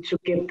networking, to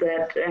get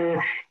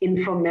that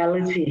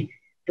informality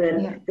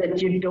that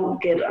you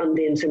don't get on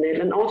the internet.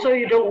 And also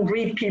you don't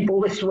read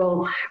people as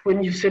well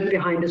when you sit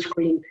behind a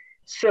screen.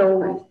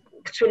 So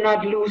to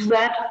not lose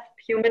that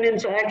human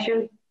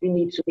interaction, we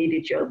need to meet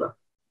each other.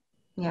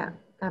 Yeah,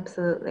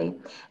 absolutely.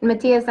 And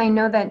Matthias, I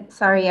know that,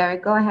 sorry,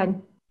 Eric, go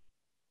ahead.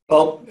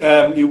 Well,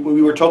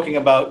 we were talking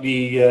about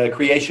the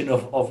creation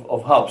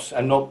of hubs,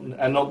 and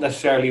not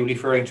necessarily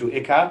referring to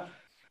ICA,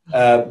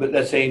 but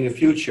let's say in the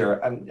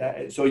future.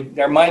 So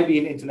there might be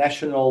an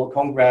international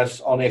congress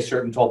on a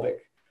certain topic.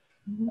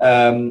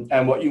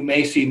 And what you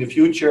may see in the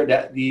future,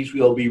 that these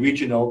will be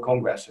regional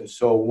congresses.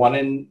 So one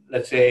in,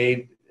 let's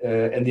say,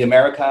 in the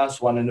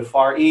Americas, one in the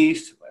Far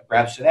East,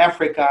 perhaps in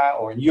Africa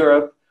or in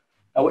Europe.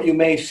 And what you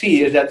may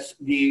see is that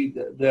the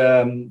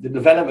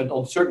development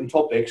on certain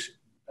topics,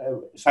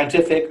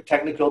 scientific,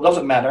 technical,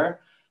 doesn't matter,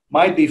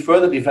 might be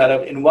further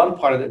developed in one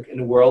part of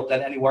the world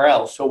than anywhere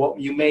else. So what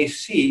you may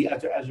see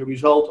as a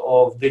result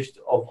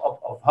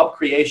of hub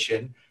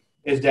creation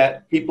is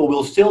that people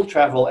will still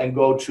travel and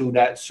go to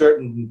that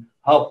certain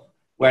hub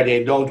where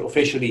they don't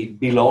officially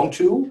belong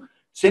to,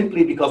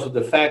 simply because of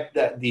the fact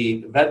that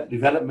the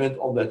development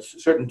of that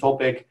certain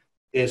topic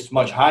is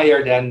much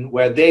higher than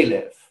where they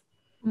live.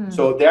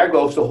 So there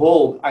goes the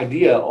whole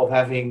idea of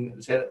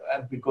having,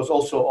 because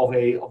also of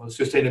a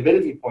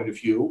sustainability point of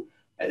view,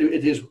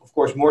 it is of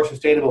course more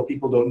sustainable.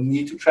 People don't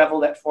need to travel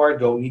that far,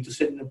 don't need to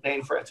sit in a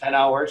plane for 10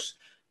 hours,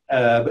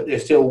 but they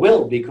still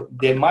will, because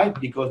they might,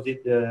 because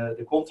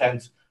the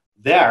content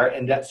there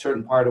in that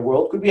certain part of the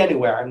world could be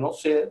anywhere. I'm not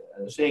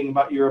saying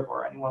about Europe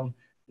or anyone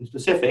in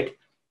specific.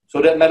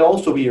 So that might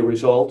also be a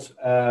result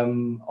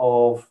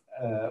of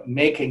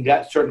making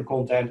that certain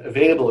content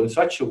available in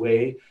such a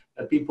way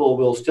that people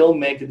will still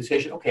make the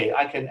decision, okay,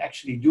 I can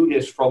actually do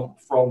this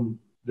from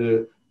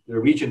the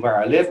region where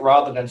I live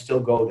rather than still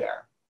go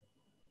there.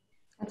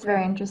 That's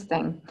very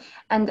interesting.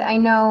 And I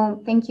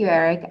know, thank you,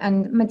 Eric.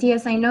 And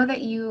Matthias, I know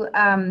that you,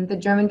 the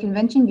German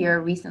Convention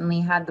Bureau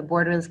recently had the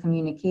Borderless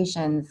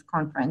Communications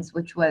Conference,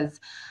 which was,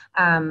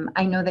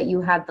 I know that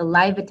you had the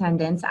live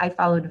attendance. I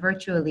followed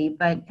virtually,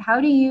 but how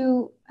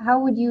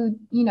would you,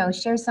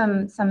 share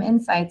some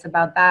insights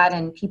about that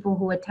and people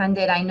who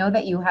attended? I know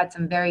that you had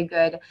some very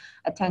good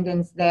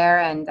attendance there,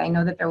 and I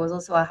know that there was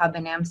also a hub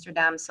in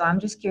Amsterdam. So I'm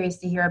just curious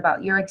to hear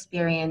about your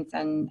experience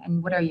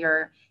and what are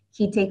your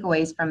key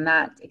takeaways from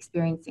that,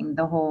 experiencing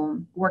the whole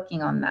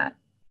working on that.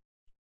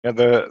 Yeah,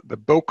 the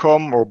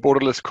BOCOM, or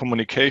Borderless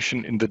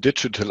Communication in the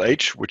Digital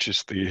Age, which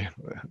is the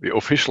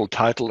official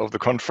title of the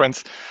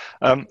conference,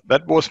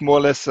 that was more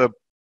or less a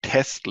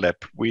test lab.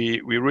 We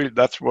really,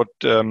 that's what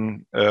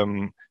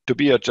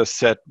Tobias just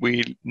said.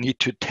 We need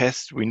to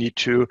test, we need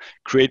to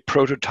create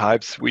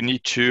prototypes, we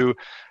need to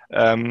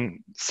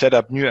set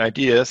up new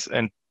ideas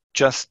and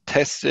just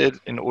test it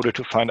in order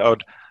to find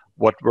out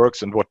what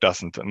works and what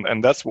doesn't.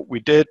 And that's what we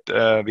did.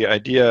 The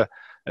idea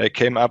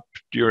came up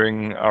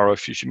during our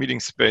Future Meeting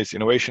Space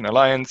Innovation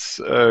Alliance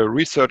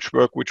research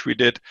work, which we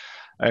did.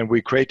 And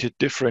we created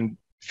different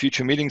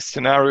future meeting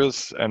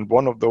scenarios. And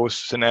one of those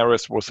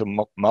scenarios was a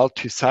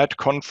multi-site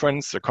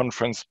conference, a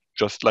conference,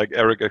 just like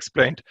Eric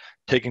explained,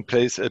 taking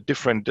place at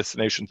different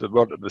destinations of the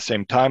world at the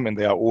same time, and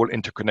they are all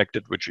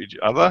interconnected with each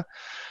other.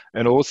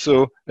 And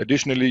also,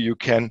 additionally, you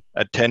can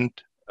attend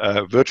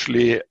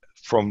virtually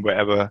from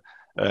wherever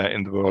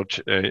in the world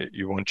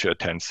you want to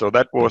attend. So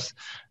that was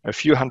a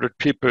few hundred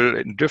people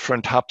in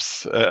different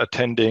hubs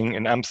attending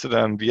in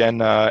Amsterdam,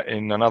 Vienna,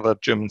 in another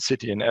German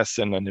city, in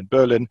Essen, and in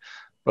Berlin.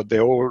 But they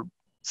all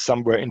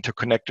somewhere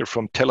interconnected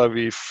from Tel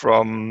Aviv,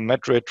 from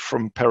Madrid,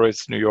 from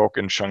Paris, New York,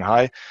 and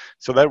Shanghai.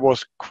 So that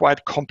was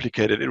quite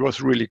complicated. It was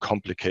really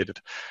complicated.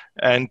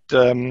 And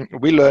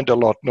we learned a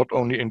lot, not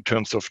only in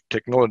terms of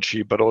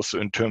technology, but also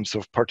in terms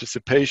of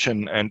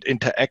participation and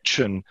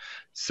interaction.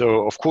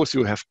 So of course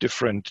you have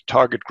different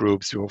target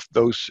groups. You have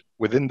those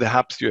within the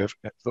hubs, you have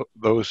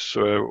those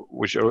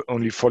which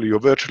only follow you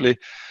virtually.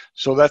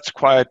 So that's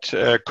quite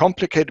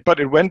complicated, but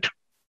it went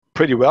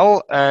pretty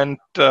well. And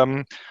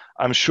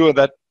I'm sure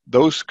that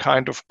those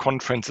kind of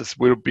conferences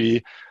will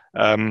be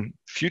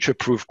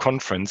future-proof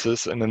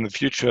conferences. And in the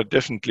future,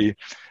 definitely,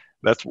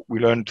 that's what we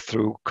learned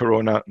through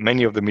Corona.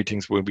 Many of the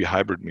meetings will be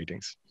hybrid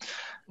meetings.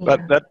 Yeah.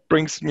 But that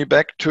brings me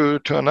back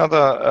to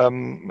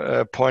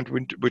another point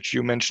which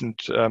you mentioned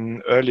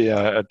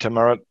earlier,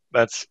 Tamara.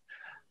 That's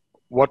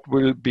what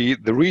will be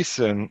the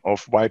reason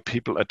of why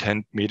people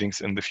attend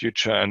meetings in the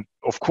future. And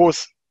of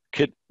course,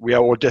 Kit, we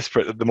are all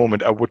desperate at the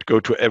moment. I would go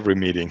to every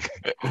meeting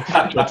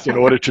just in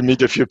order to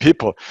meet a few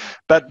people.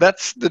 But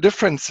that's the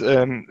difference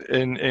in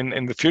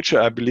the future,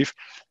 I believe.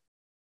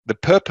 The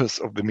purpose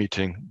of the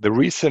meeting, the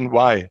reason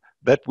why,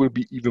 that will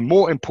be even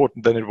more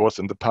important than it was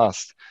in the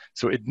past.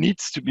 So it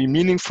needs to be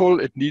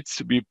meaningful, it needs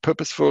to be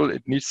purposeful,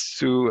 it needs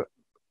to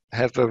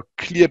have a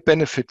clear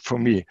benefit for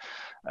me.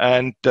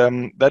 And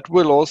that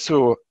will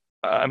also,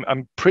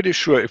 I'm pretty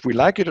sure, if we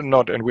like it or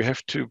not, and we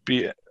have to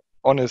be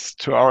honest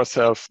to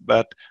ourselves,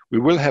 that we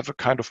will have a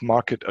kind of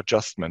market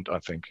adjustment, I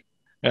think.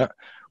 Yeah,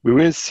 we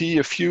will see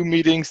a few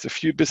meetings, a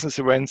few business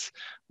events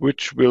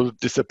which will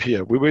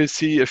disappear. We will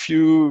see a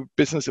few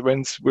business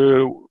events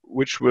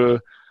which will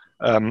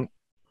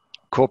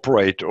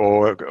cooperate,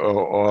 or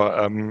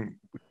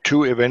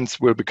two events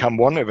will become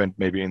one event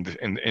maybe in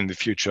the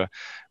future.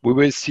 We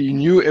will see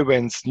new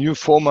events, new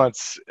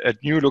formats at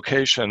new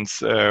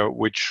locations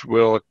which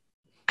will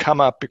come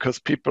up because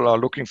people are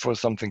looking for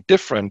something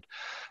different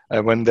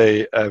when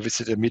they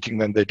visit a meeting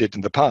than they did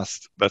in the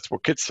past. That's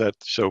what Kit said.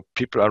 So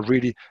people are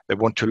really, they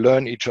want to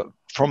learn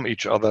from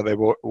each other. They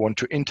want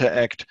to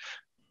interact,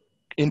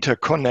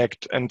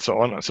 interconnect, and so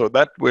on. So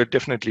that will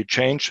definitely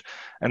change,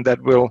 and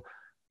that will,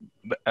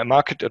 a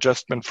market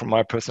adjustment from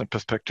my personal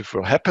perspective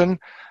will happen.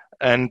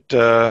 And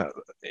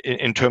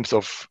in terms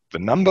of the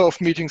number of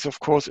meetings,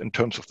 of course, in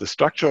terms of the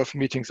structure of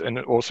meetings, and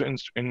also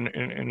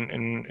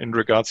in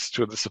regards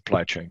to the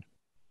supply chain.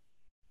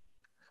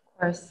 Of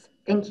course,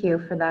 thank you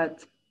for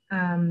that.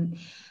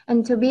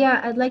 And Tobias,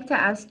 I'd like to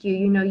ask you,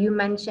 you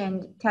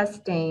mentioned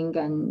testing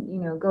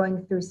and,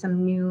 going through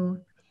some new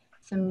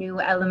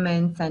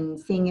elements and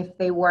seeing if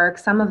they work.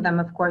 Some of them,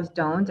 of course,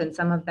 don't, and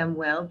some of them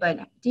will.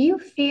 But do you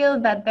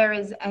feel that there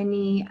is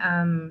any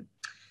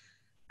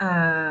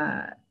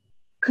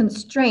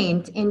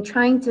constraint in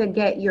trying to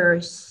get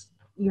your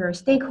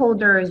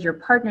stakeholders, your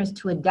partners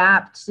to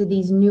adapt to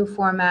these new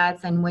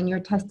formats, and when you're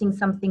testing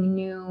something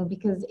new,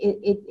 because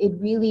it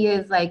really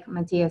is, like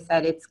Matthias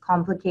said, it's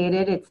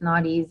complicated, it's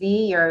not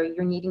easy,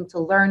 you're needing to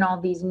learn all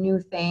these new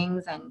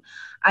things. And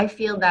I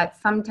feel that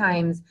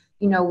sometimes,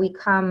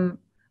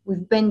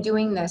 we've been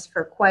doing this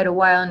for quite a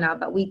while now,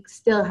 but we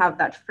still have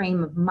that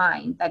frame of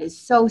mind that is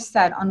so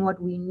set on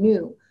what we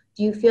knew.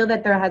 Do you feel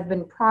that there has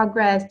been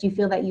progress? Do you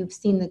feel that you've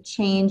seen the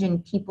change in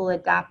people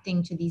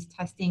adapting to these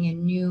testing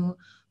and new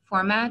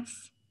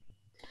formats?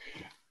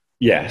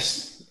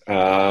 Yes,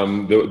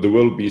 there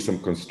will be some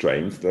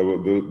constraints. There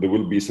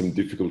will be some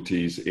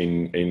difficulties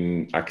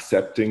in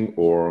accepting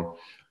or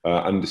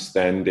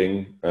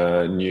understanding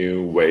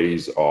new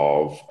ways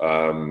of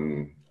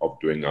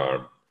doing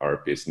our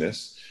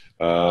business.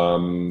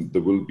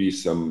 There will be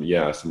some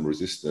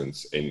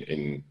resistance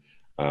in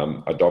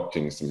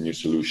adopting some new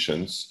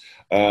solutions.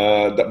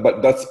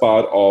 But that's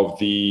part of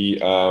the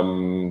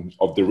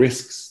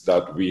risks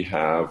that we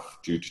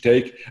have to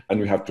take, and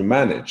we have to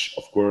manage,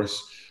 of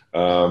course.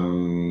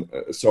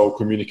 So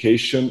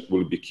communication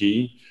will be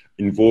key,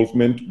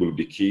 involvement will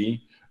be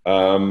key.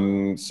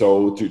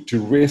 So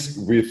to risk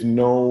with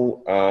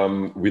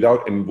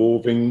without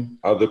involving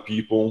other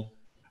people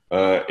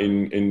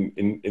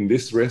in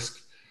this risk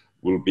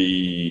will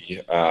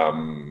be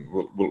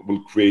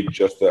will create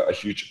just a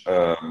huge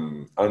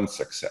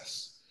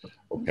unsuccess.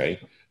 Okay.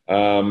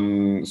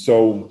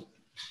 So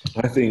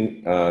I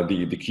think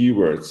the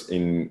keywords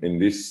in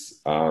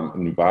this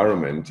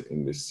environment,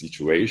 in this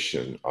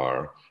situation,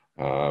 are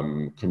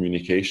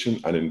communication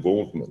and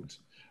involvement.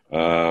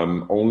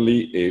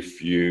 Only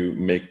if you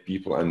make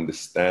people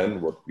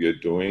understand what we are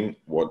doing,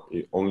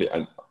 only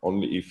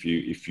if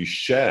you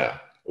share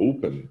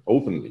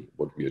openly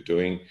what we are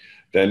doing,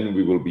 then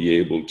we will be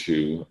able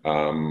to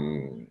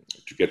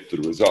get the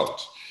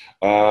result.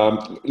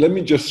 Let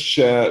me just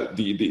share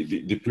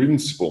the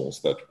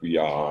principles that we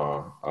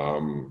are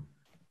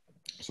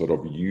sort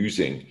of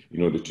using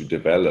in order to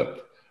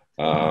develop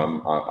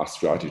our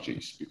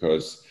strategies,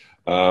 because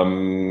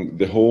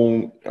the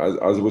whole,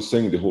 as I was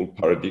saying, the whole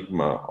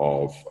paradigm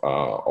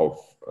of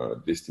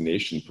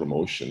destination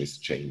promotion is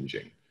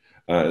changing,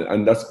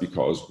 and that's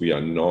because we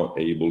are not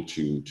able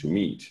to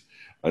meet,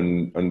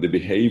 and the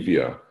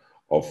behavior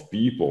of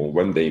people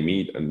when they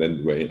meet and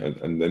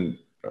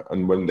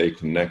when they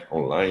connect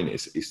online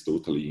is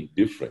totally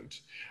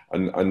different,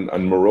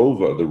 and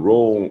moreover, the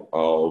role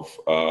of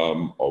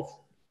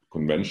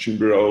convention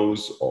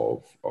bureaus,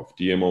 of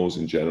DMOs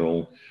in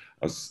general,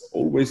 has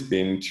always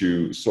been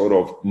to sort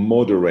of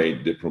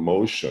moderate the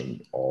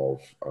promotion of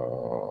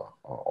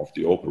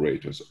the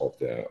operators of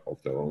their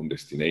own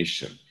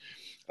destination,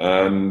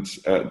 and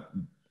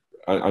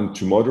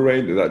to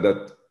moderate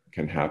that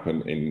can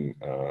happen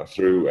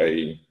through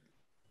a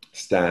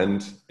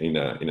stand in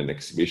an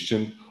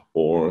exhibition,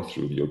 or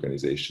through the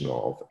organization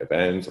of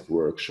events, of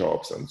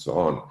workshops, and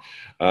so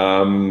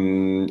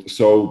on.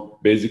 So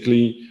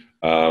basically,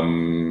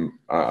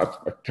 I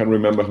can't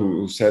remember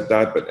who said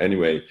that, but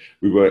anyway,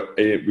 we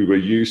were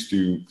used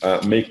to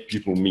make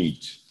people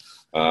meet,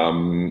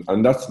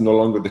 and that's no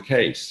longer the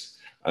case.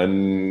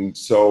 And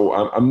so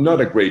I'm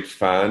not a great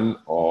fan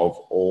of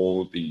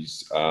all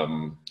these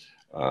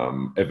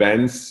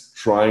events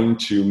trying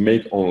to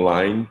make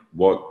online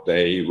what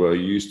they were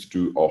used to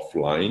do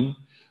offline.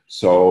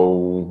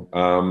 So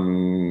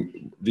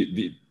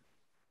the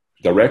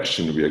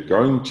direction we are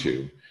going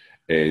to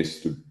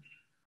is to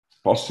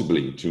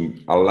possibly to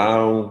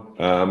allow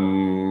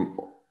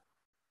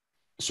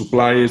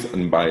suppliers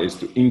and buyers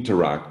to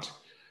interact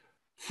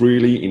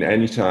freely in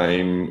any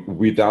time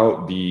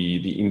without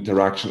the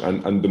interaction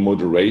and the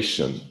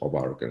moderation of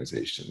our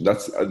organization.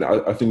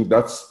 I think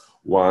that's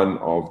one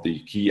of the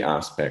key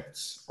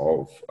aspects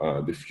of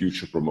the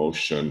future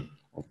promotion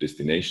of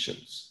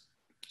destinations.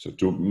 So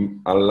to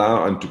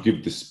allow and to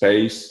give the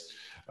space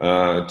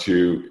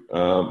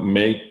to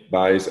make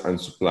buyers and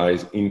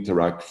suppliers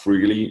interact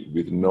freely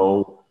with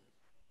no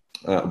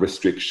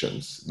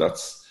restrictions.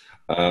 That's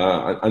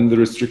and the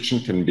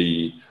restriction can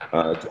be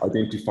to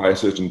identify a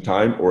certain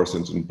time or a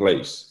certain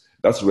place.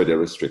 That's really a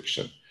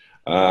restriction,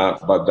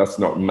 but that's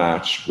not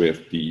matched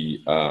with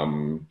the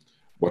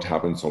what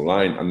happens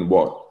online and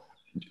what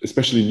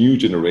especially new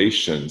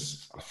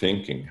generations are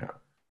thinking.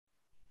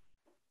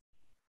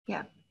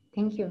 Yeah,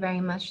 thank you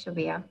very much,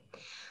 Tobias.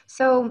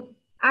 So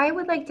I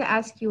would like to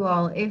ask you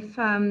all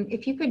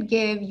if you could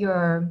give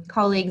your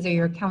colleagues or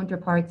your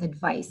counterparts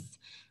advice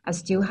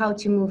as to how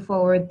to move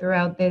forward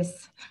throughout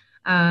this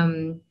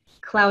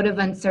cloud of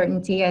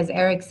uncertainty. As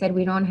Eric said,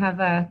 we don't have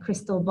a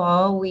crystal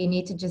ball. We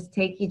need to just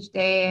take each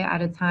day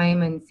at a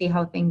time and see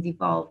how things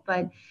evolve.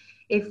 But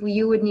if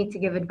you would need to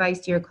give advice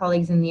to your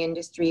colleagues in the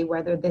industry,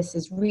 whether this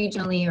is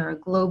regionally or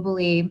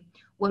globally,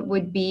 what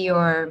would be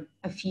a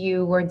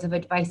few words of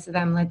advice to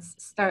them? Let's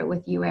start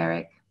with you,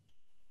 Eric.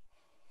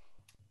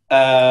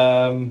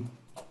 Yeah,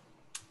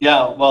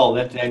 well,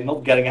 that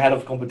not getting ahead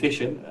of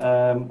competition,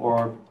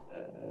 or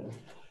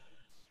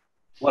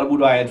what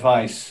would I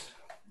advise?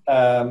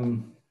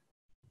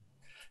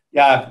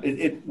 Yeah,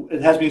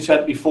 it has been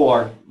said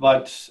before,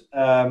 but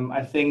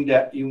I think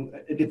that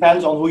it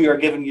depends on who you're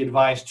giving the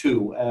advice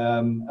to.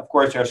 Of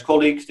course, there's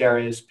colleagues, there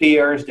is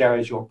peers, there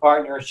is your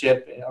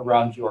partnership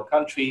around your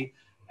country,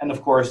 and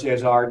of course,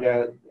 there's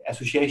the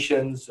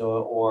associations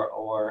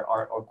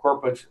or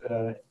corporate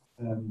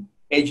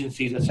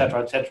agencies,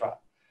 etc., etc.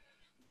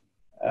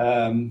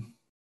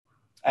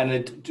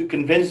 And to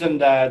convince them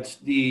that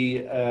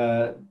the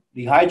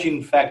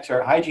hygiene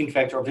factor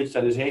of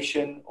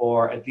digitalization,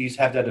 or at least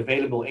have that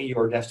available in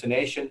your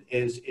destination,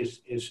 is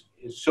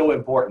so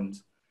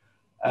important.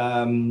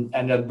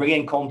 And that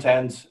bringing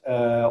content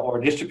or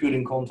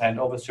distributing content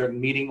of a certain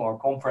meeting or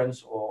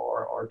conference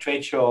or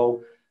trade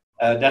show,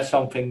 that's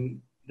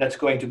something that's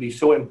going to be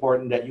so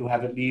important that you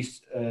have at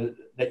least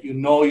that you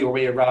know your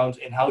way around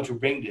in how to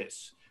bring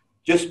this.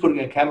 Just putting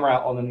a camera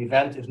on an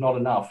event is not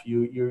enough.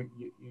 You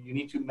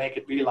need to make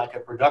it really like a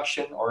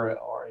production or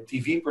a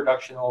TV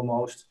production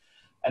almost,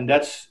 and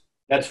that's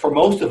for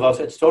most of us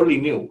it's totally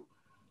new,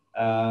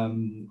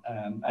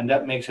 and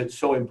that makes it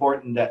so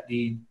important that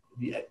the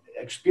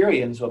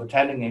experience of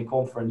attending a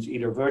conference,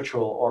 either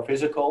virtual or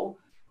physical,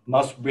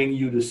 must bring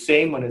you the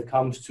same when it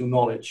comes to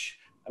knowledge.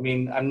 I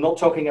mean, I'm not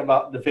talking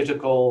about the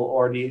physical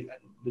or the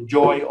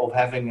joy of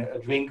having a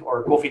drink or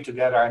a coffee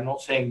together. I'm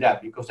not saying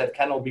that, because that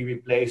cannot be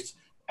replaced.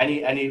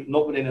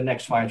 Not within the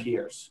next 5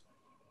 years.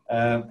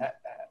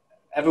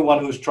 Everyone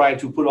who's trying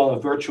to put on a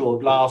virtual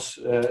glass,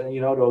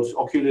 those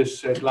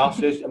Oculus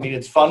glasses, I mean,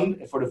 it's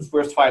fun for the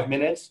first 5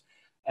 minutes.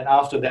 And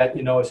after that,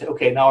 it's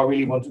okay, now I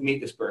really want to meet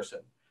this person.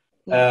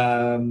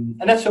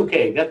 And that's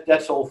okay,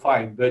 that's all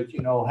fine. But,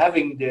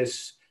 having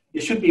this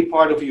it should be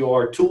part of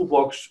your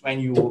toolbox when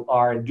you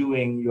are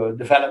doing your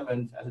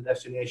development as a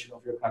destination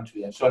of your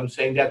country. And so I'm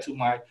saying that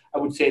I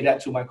would say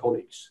that to my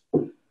colleagues.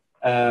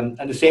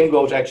 And the same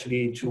goes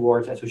actually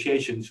towards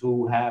associations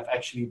who have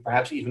actually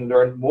perhaps even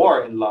learned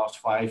more in the last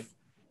 5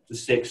 to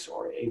 6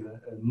 or even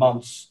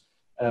months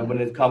when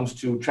it comes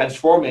to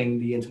transforming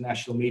the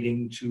international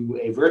meeting to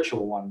a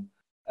virtual one.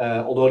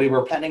 Although they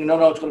were planning,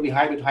 no, it's going to be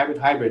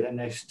hybrid, and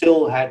they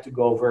still had to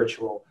go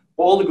virtual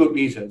for all the good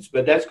reasons.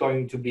 But that's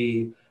going to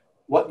be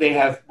what they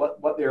have,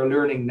 what they're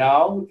learning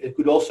now. It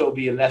could also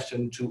be a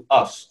lesson to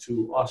us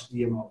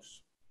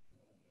DMOs.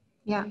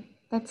 Yeah.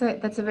 That's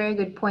a very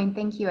good point.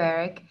 Thank you,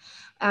 Eric.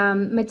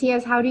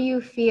 Matthias, how do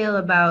you feel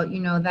about,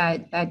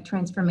 that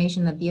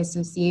transformation that the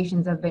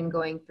associations have been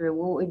going through?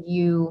 What would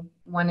you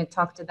want to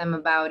talk to them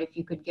about if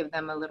you could give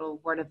them a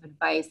little word of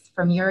advice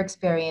from your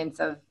experience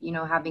of,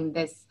 having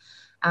this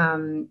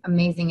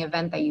amazing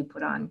event that you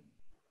put on?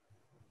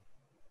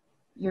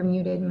 You're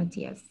muted,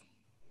 Matthias.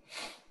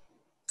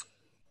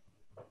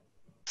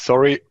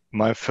 Sorry,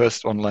 my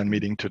first online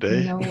meeting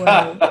today. No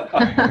worries.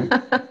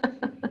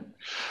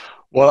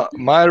 Well,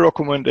 my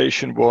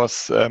recommendation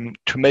was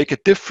to make a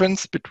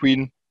difference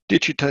between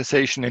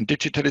digitization and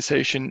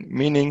digitalization,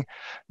 meaning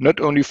not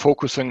only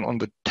focusing on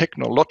the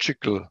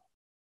technological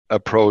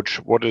approach,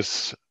 what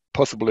is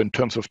possible in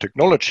terms of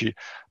technology,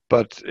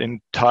 but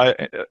in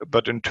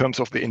terms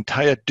of the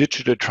entire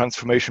digital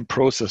transformation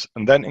process.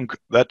 And then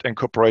that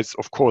incorporates,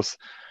 of course,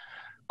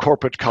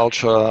 corporate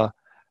culture,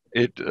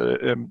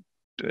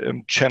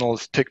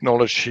 channels,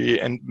 technology,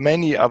 and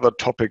many other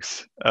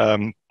topics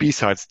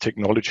besides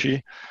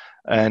technology.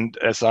 And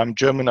as I'm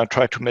German, I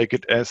try to make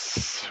it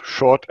as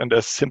short and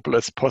as simple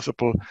as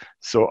possible.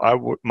 So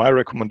my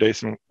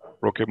recommendation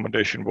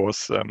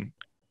was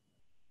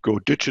go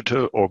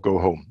digital or go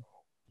home.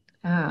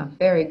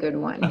 Very good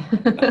one.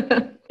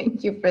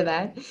 Thank you for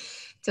that.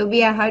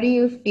 Tobia, how do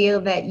you feel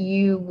that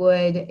you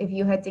would, if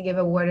you had to give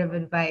a word of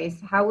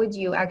advice, how would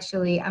you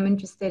actually, I'm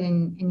interested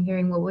in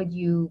hearing what would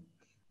you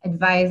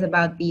advise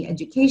about the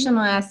educational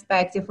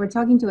aspect. If we're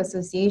talking to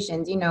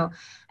associations,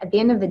 at the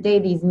end of the day,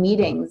 these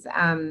meetings,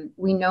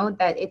 we know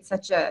that it's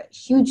such a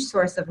huge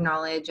source of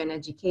knowledge and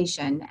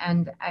education.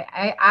 And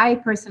I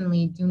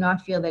personally do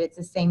not feel that it's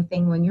the same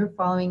thing when you're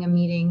following a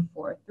meeting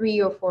for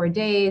 3 or 4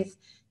 days,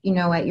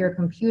 at your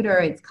computer.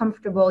 It's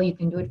comfortable. You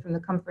can do it from the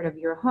comfort of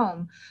your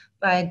home.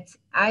 But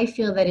I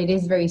feel that it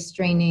is very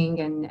straining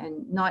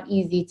and not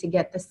easy to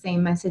get the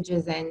same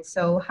messages in.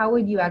 So how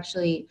would you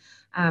actually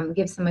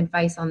give some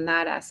advice on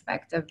that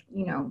aspect of,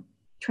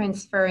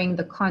 transferring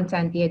the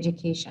content, the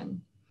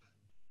education?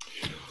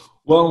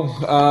 Well,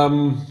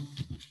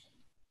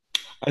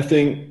 I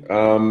think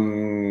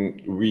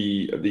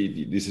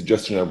the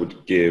suggestion I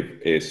would give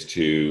is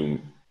to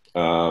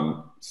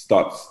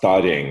start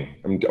studying.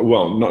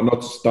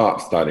 Not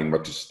start studying,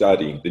 but to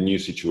study the new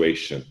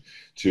situation,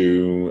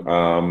 to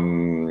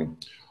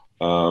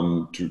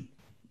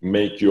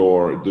make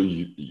your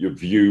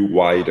view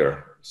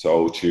wider.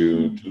 So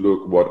to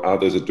look what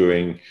others are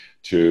doing,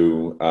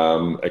 to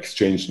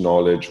exchange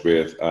knowledge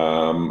with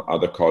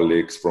other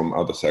colleagues from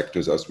other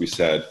sectors, as we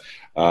said.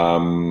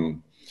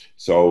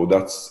 So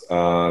that's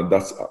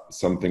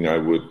something I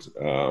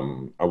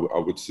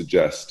would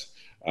suggest.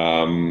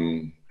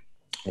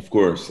 Of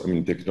course,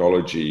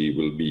 technology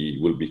will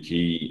be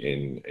key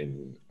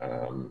in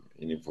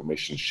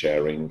information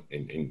sharing,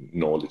 in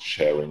knowledge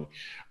sharing.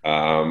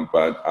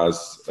 But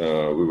as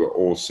we were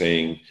all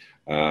saying,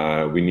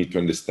 we need to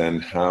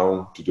understand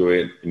how to do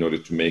it in order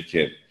to make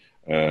it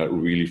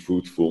really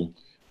fruitful.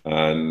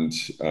 And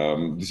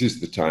this is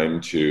the time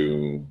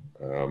to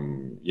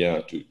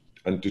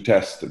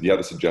test. The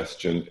other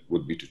suggestion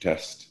would be to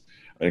test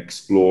and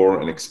explore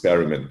and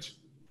experiment.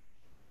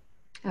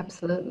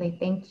 Absolutely.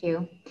 Thank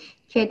you.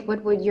 Kit,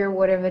 what would your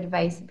word of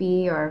advice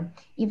be, or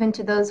even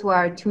to those who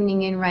are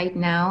tuning in right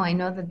now? I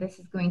know that this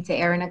is going to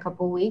air in a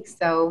couple of weeks,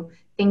 so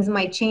things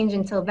might change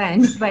until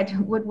then, but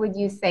what would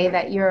you say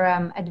that your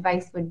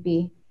advice would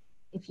be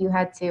if you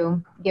had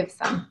to give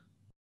some?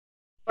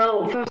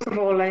 Well, first of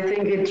all, I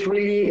think it's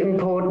really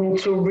important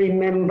to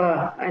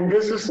remember, and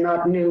this is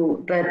not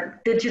new,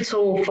 that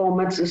digital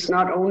formats is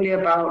not only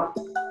about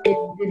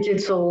being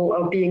digital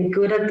or being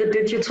good at the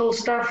digital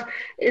stuff,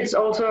 it's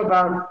also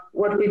about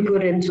what we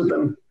put into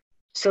them.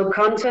 So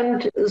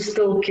content is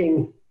still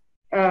king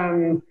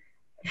from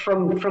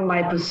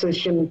my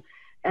position.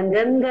 And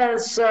then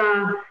there's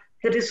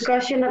the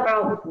discussion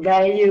about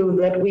value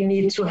that we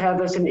need to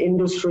have as an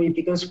industry,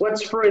 because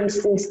what's, for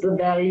instance, the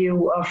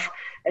value of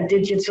a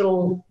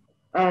digital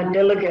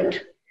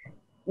delegate?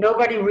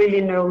 Nobody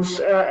really knows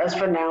as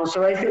for now.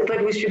 So I think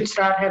that we should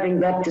start having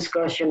that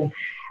discussion.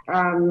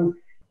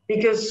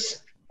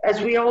 Because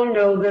as we all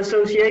know, the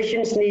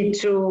associations need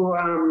to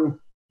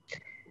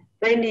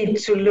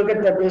look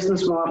at their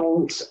business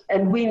models,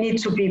 and we need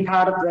to be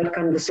part of that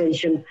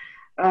conversation.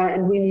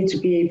 And we need to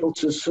be able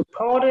to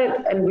support it,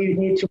 and we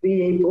need to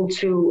be able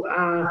to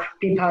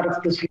be part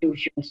of the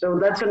solution. So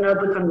that's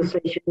another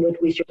conversation that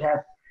we should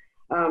have.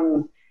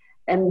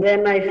 And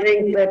then I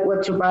think that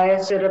what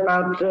Tobias said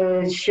about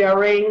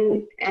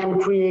sharing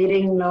and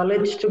creating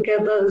knowledge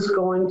together is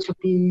going to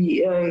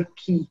be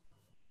key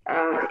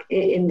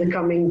in the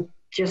coming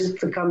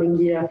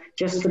year,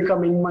 just the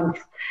coming month.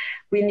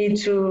 We need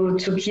to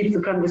keep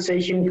the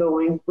conversation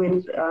going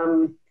with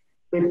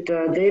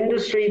the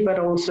industry, but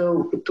also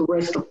with the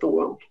rest of the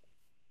world.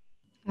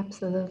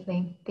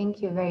 Absolutely.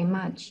 Thank you very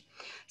much.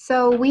 So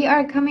we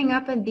are coming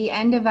up at the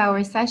end of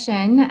our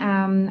session.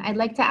 I'd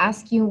like to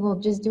ask you, we'll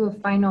just do a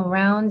final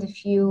round, a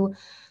few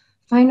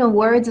final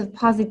words of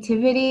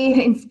positivity,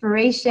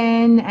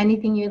 inspiration,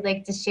 anything you'd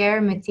like to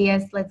share.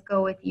 Matthias, let's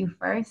go with you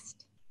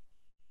first.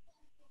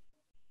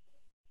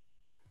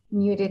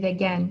 Muted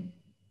again.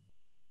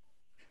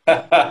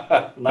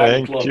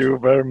 Thank you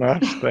very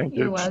much. Thank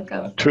you. You're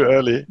welcome. Too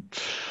early.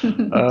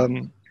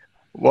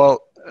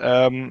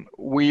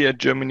 We at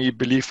Germany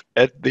believe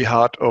at the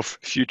heart of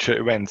future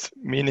events,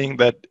 meaning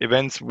that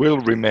events will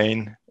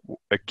remain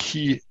a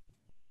key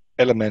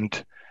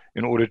element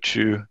in order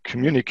to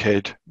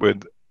communicate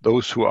with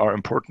those who are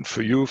important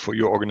for you, for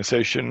your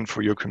organization,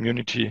 for your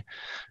community,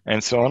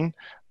 and so on.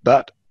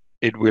 But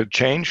it will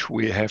change.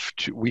 We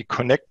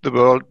connect the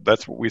world.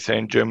 That's what we say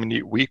in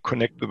Germany. We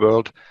connect the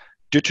world,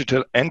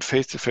 digital and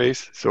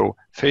face-to-face. So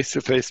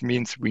face-to-face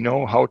means we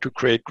know how to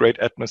create great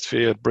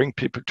atmosphere, bring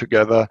people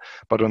together.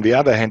 But on the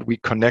other hand, we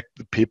connect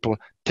the people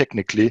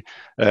technically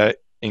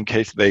in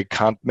case they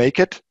can't make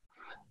it.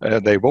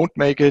 They won't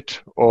make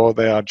it, or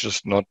they are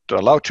just not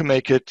allowed to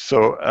make it.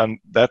 So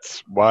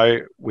that's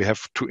why we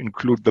have to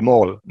include them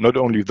all, not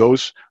only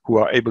those who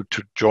are able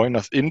to join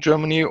us in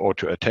Germany or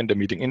to attend a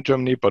meeting in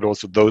Germany, but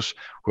also those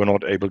who are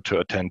not able to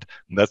attend.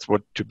 And that's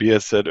what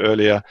Tobias said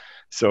earlier.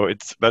 So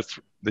that's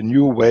the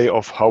new way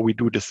of how we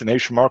do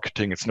destination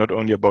marketing. It's not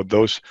only about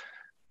those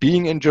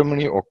being in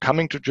Germany or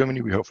coming to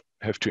Germany. We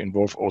have to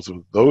involve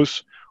also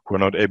those who are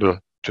not able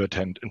to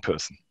attend in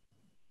person.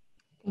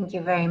 Thank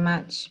you very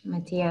much,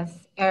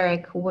 Matthias.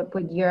 Eric, what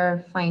would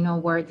your final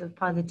words of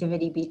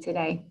positivity be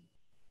today?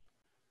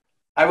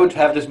 I would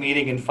have this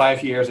meeting in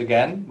 5 years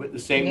again with the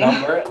same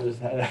number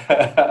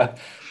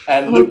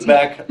and look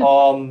back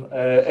on,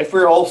 if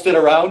we're all still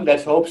around,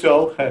 let's hope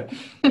so.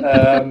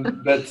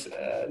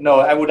 No,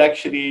 I would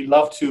actually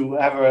love to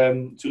have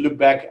to look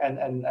back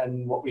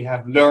and what we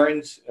have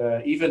learned,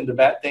 even the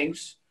bad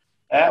things,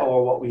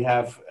 or what we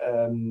have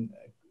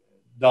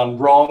done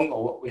wrong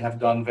or what we have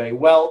done very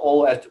well,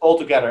 all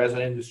together as an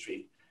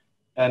industry.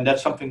 And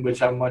that's something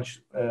which I'm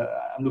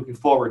looking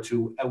forward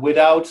to,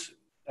 without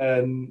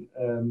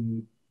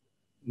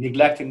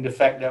neglecting the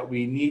fact that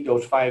we need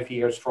those 5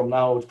 years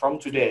from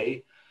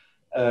today,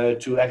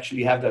 to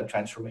actually have that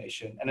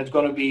transformation. And it's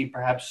going to be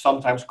perhaps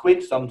sometimes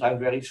quick, sometimes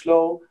very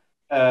slow,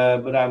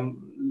 but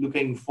I'm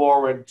looking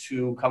forward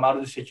to come out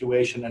of the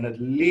situation and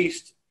at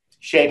least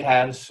shake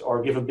hands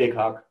or give a big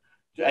hug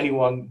to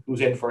anyone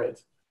who's in for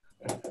it.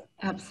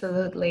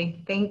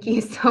 Absolutely. Thank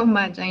you so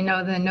much. I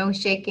know the no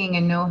shaking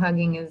and no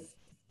hugging is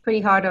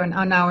pretty hard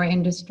on our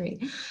industry.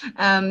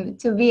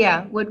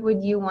 Tovia, what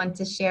would you want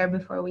to share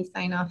before we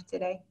sign off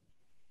today?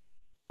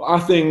 I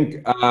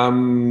think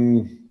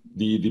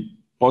the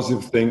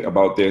positive thing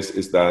about this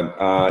is that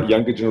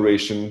younger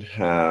generation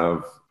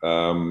have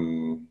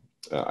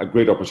a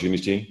great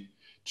opportunity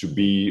to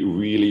be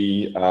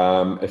really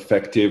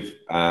effective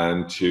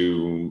and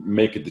to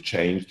make it the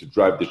change, to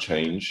drive the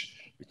change,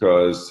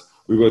 because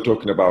we were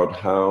talking about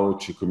how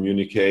to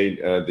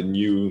communicate the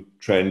new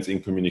trends in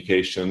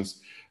communications.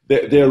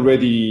 They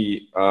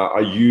already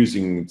are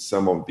using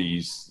some of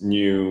these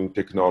new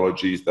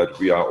technologies that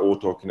we are all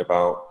talking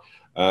about.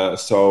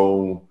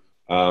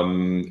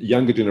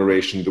 Younger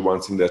generation, the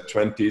ones in their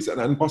 20s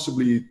and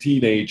possibly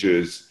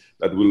teenagers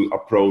that will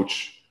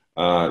approach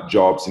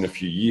jobs in a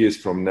few years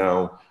from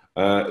now,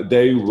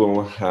 they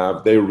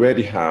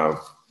already have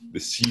the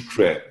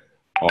secret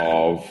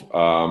of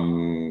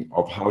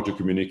how to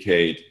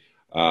communicate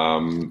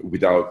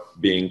without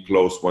being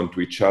close one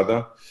to each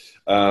other.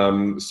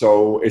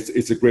 So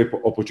it's a great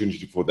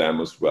opportunity for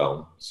them as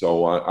well.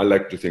 So I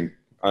like to think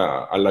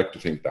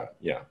that,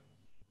 yeah.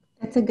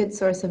 That's a good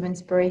source of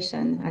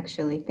inspiration,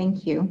 actually.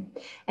 Thank you.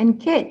 And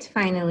Kit,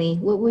 finally,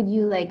 what would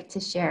you like to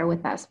share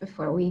with us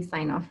before we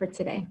sign off for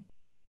today?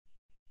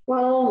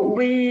 Well,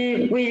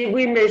 we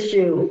miss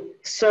you.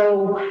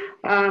 So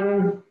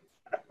I'm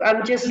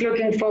just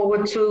looking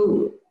forward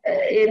to,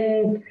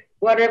 in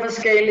whatever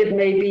scale it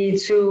may be,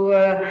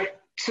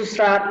 to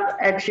start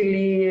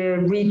actually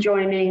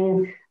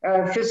rejoining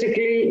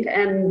physically,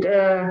 and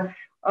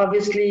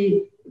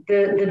obviously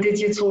the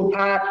digital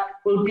part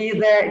will be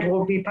there. It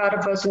will be part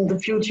of us in the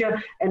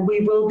future, and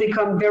we will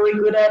become very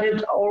good at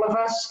it, all of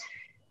us.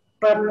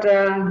 But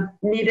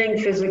meeting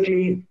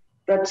physically,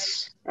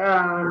 that's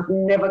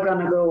never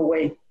gonna go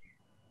away.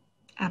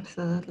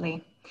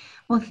 Absolutely.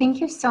 Well,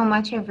 thank you so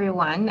much,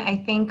 everyone. I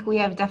think we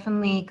have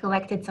definitely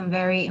collected some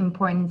very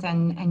important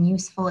and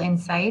useful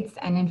insights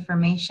and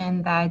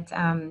information that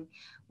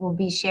will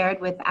be shared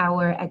with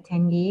our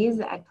attendees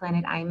at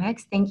Planet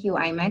IMEX. Thank you,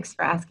 IMEX,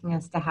 for asking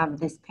us to have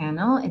this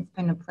panel. It's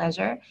been a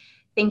pleasure.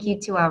 Thank you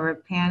to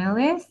our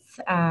panelists.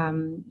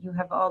 You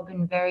have all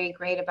been very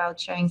great about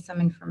sharing some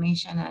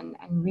information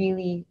and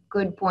really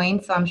good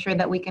points. So I'm sure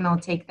that we can all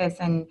take this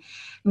and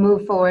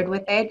move forward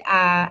with it.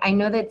 I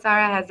know that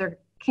Zara has her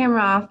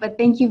camera off, but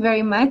thank you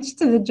very much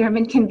to the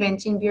German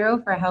Convention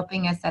Bureau for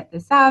helping us set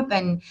this up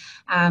and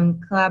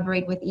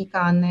collaborate with Ika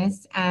on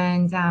this.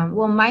 And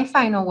well, my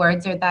final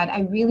words are that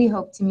I really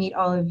hope to meet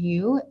all of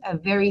you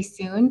very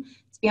soon.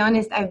 To be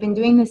honest, I've been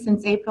doing this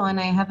since April and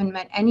I haven't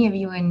met any of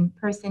you in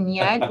person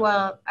yet.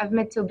 Well, I've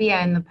met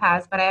Tobia in the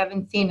past, but I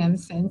haven't seen him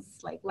since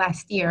like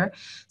last year.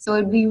 So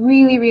it'd be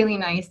really, really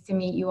nice to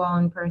meet you all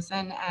in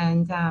person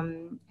and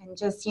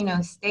just, you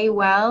know, stay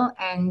well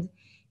and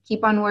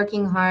keep on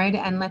working hard,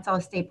 and let's all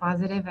stay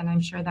positive, and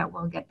I'm sure that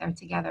we'll get there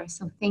together.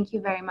 So thank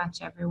you very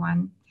much,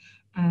 everyone,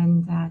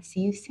 and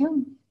see you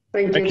soon.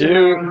 Thank you, Thank you.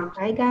 Tamara.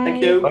 Bye, guys.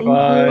 Thank you.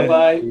 Bye-bye.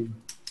 Bye-bye.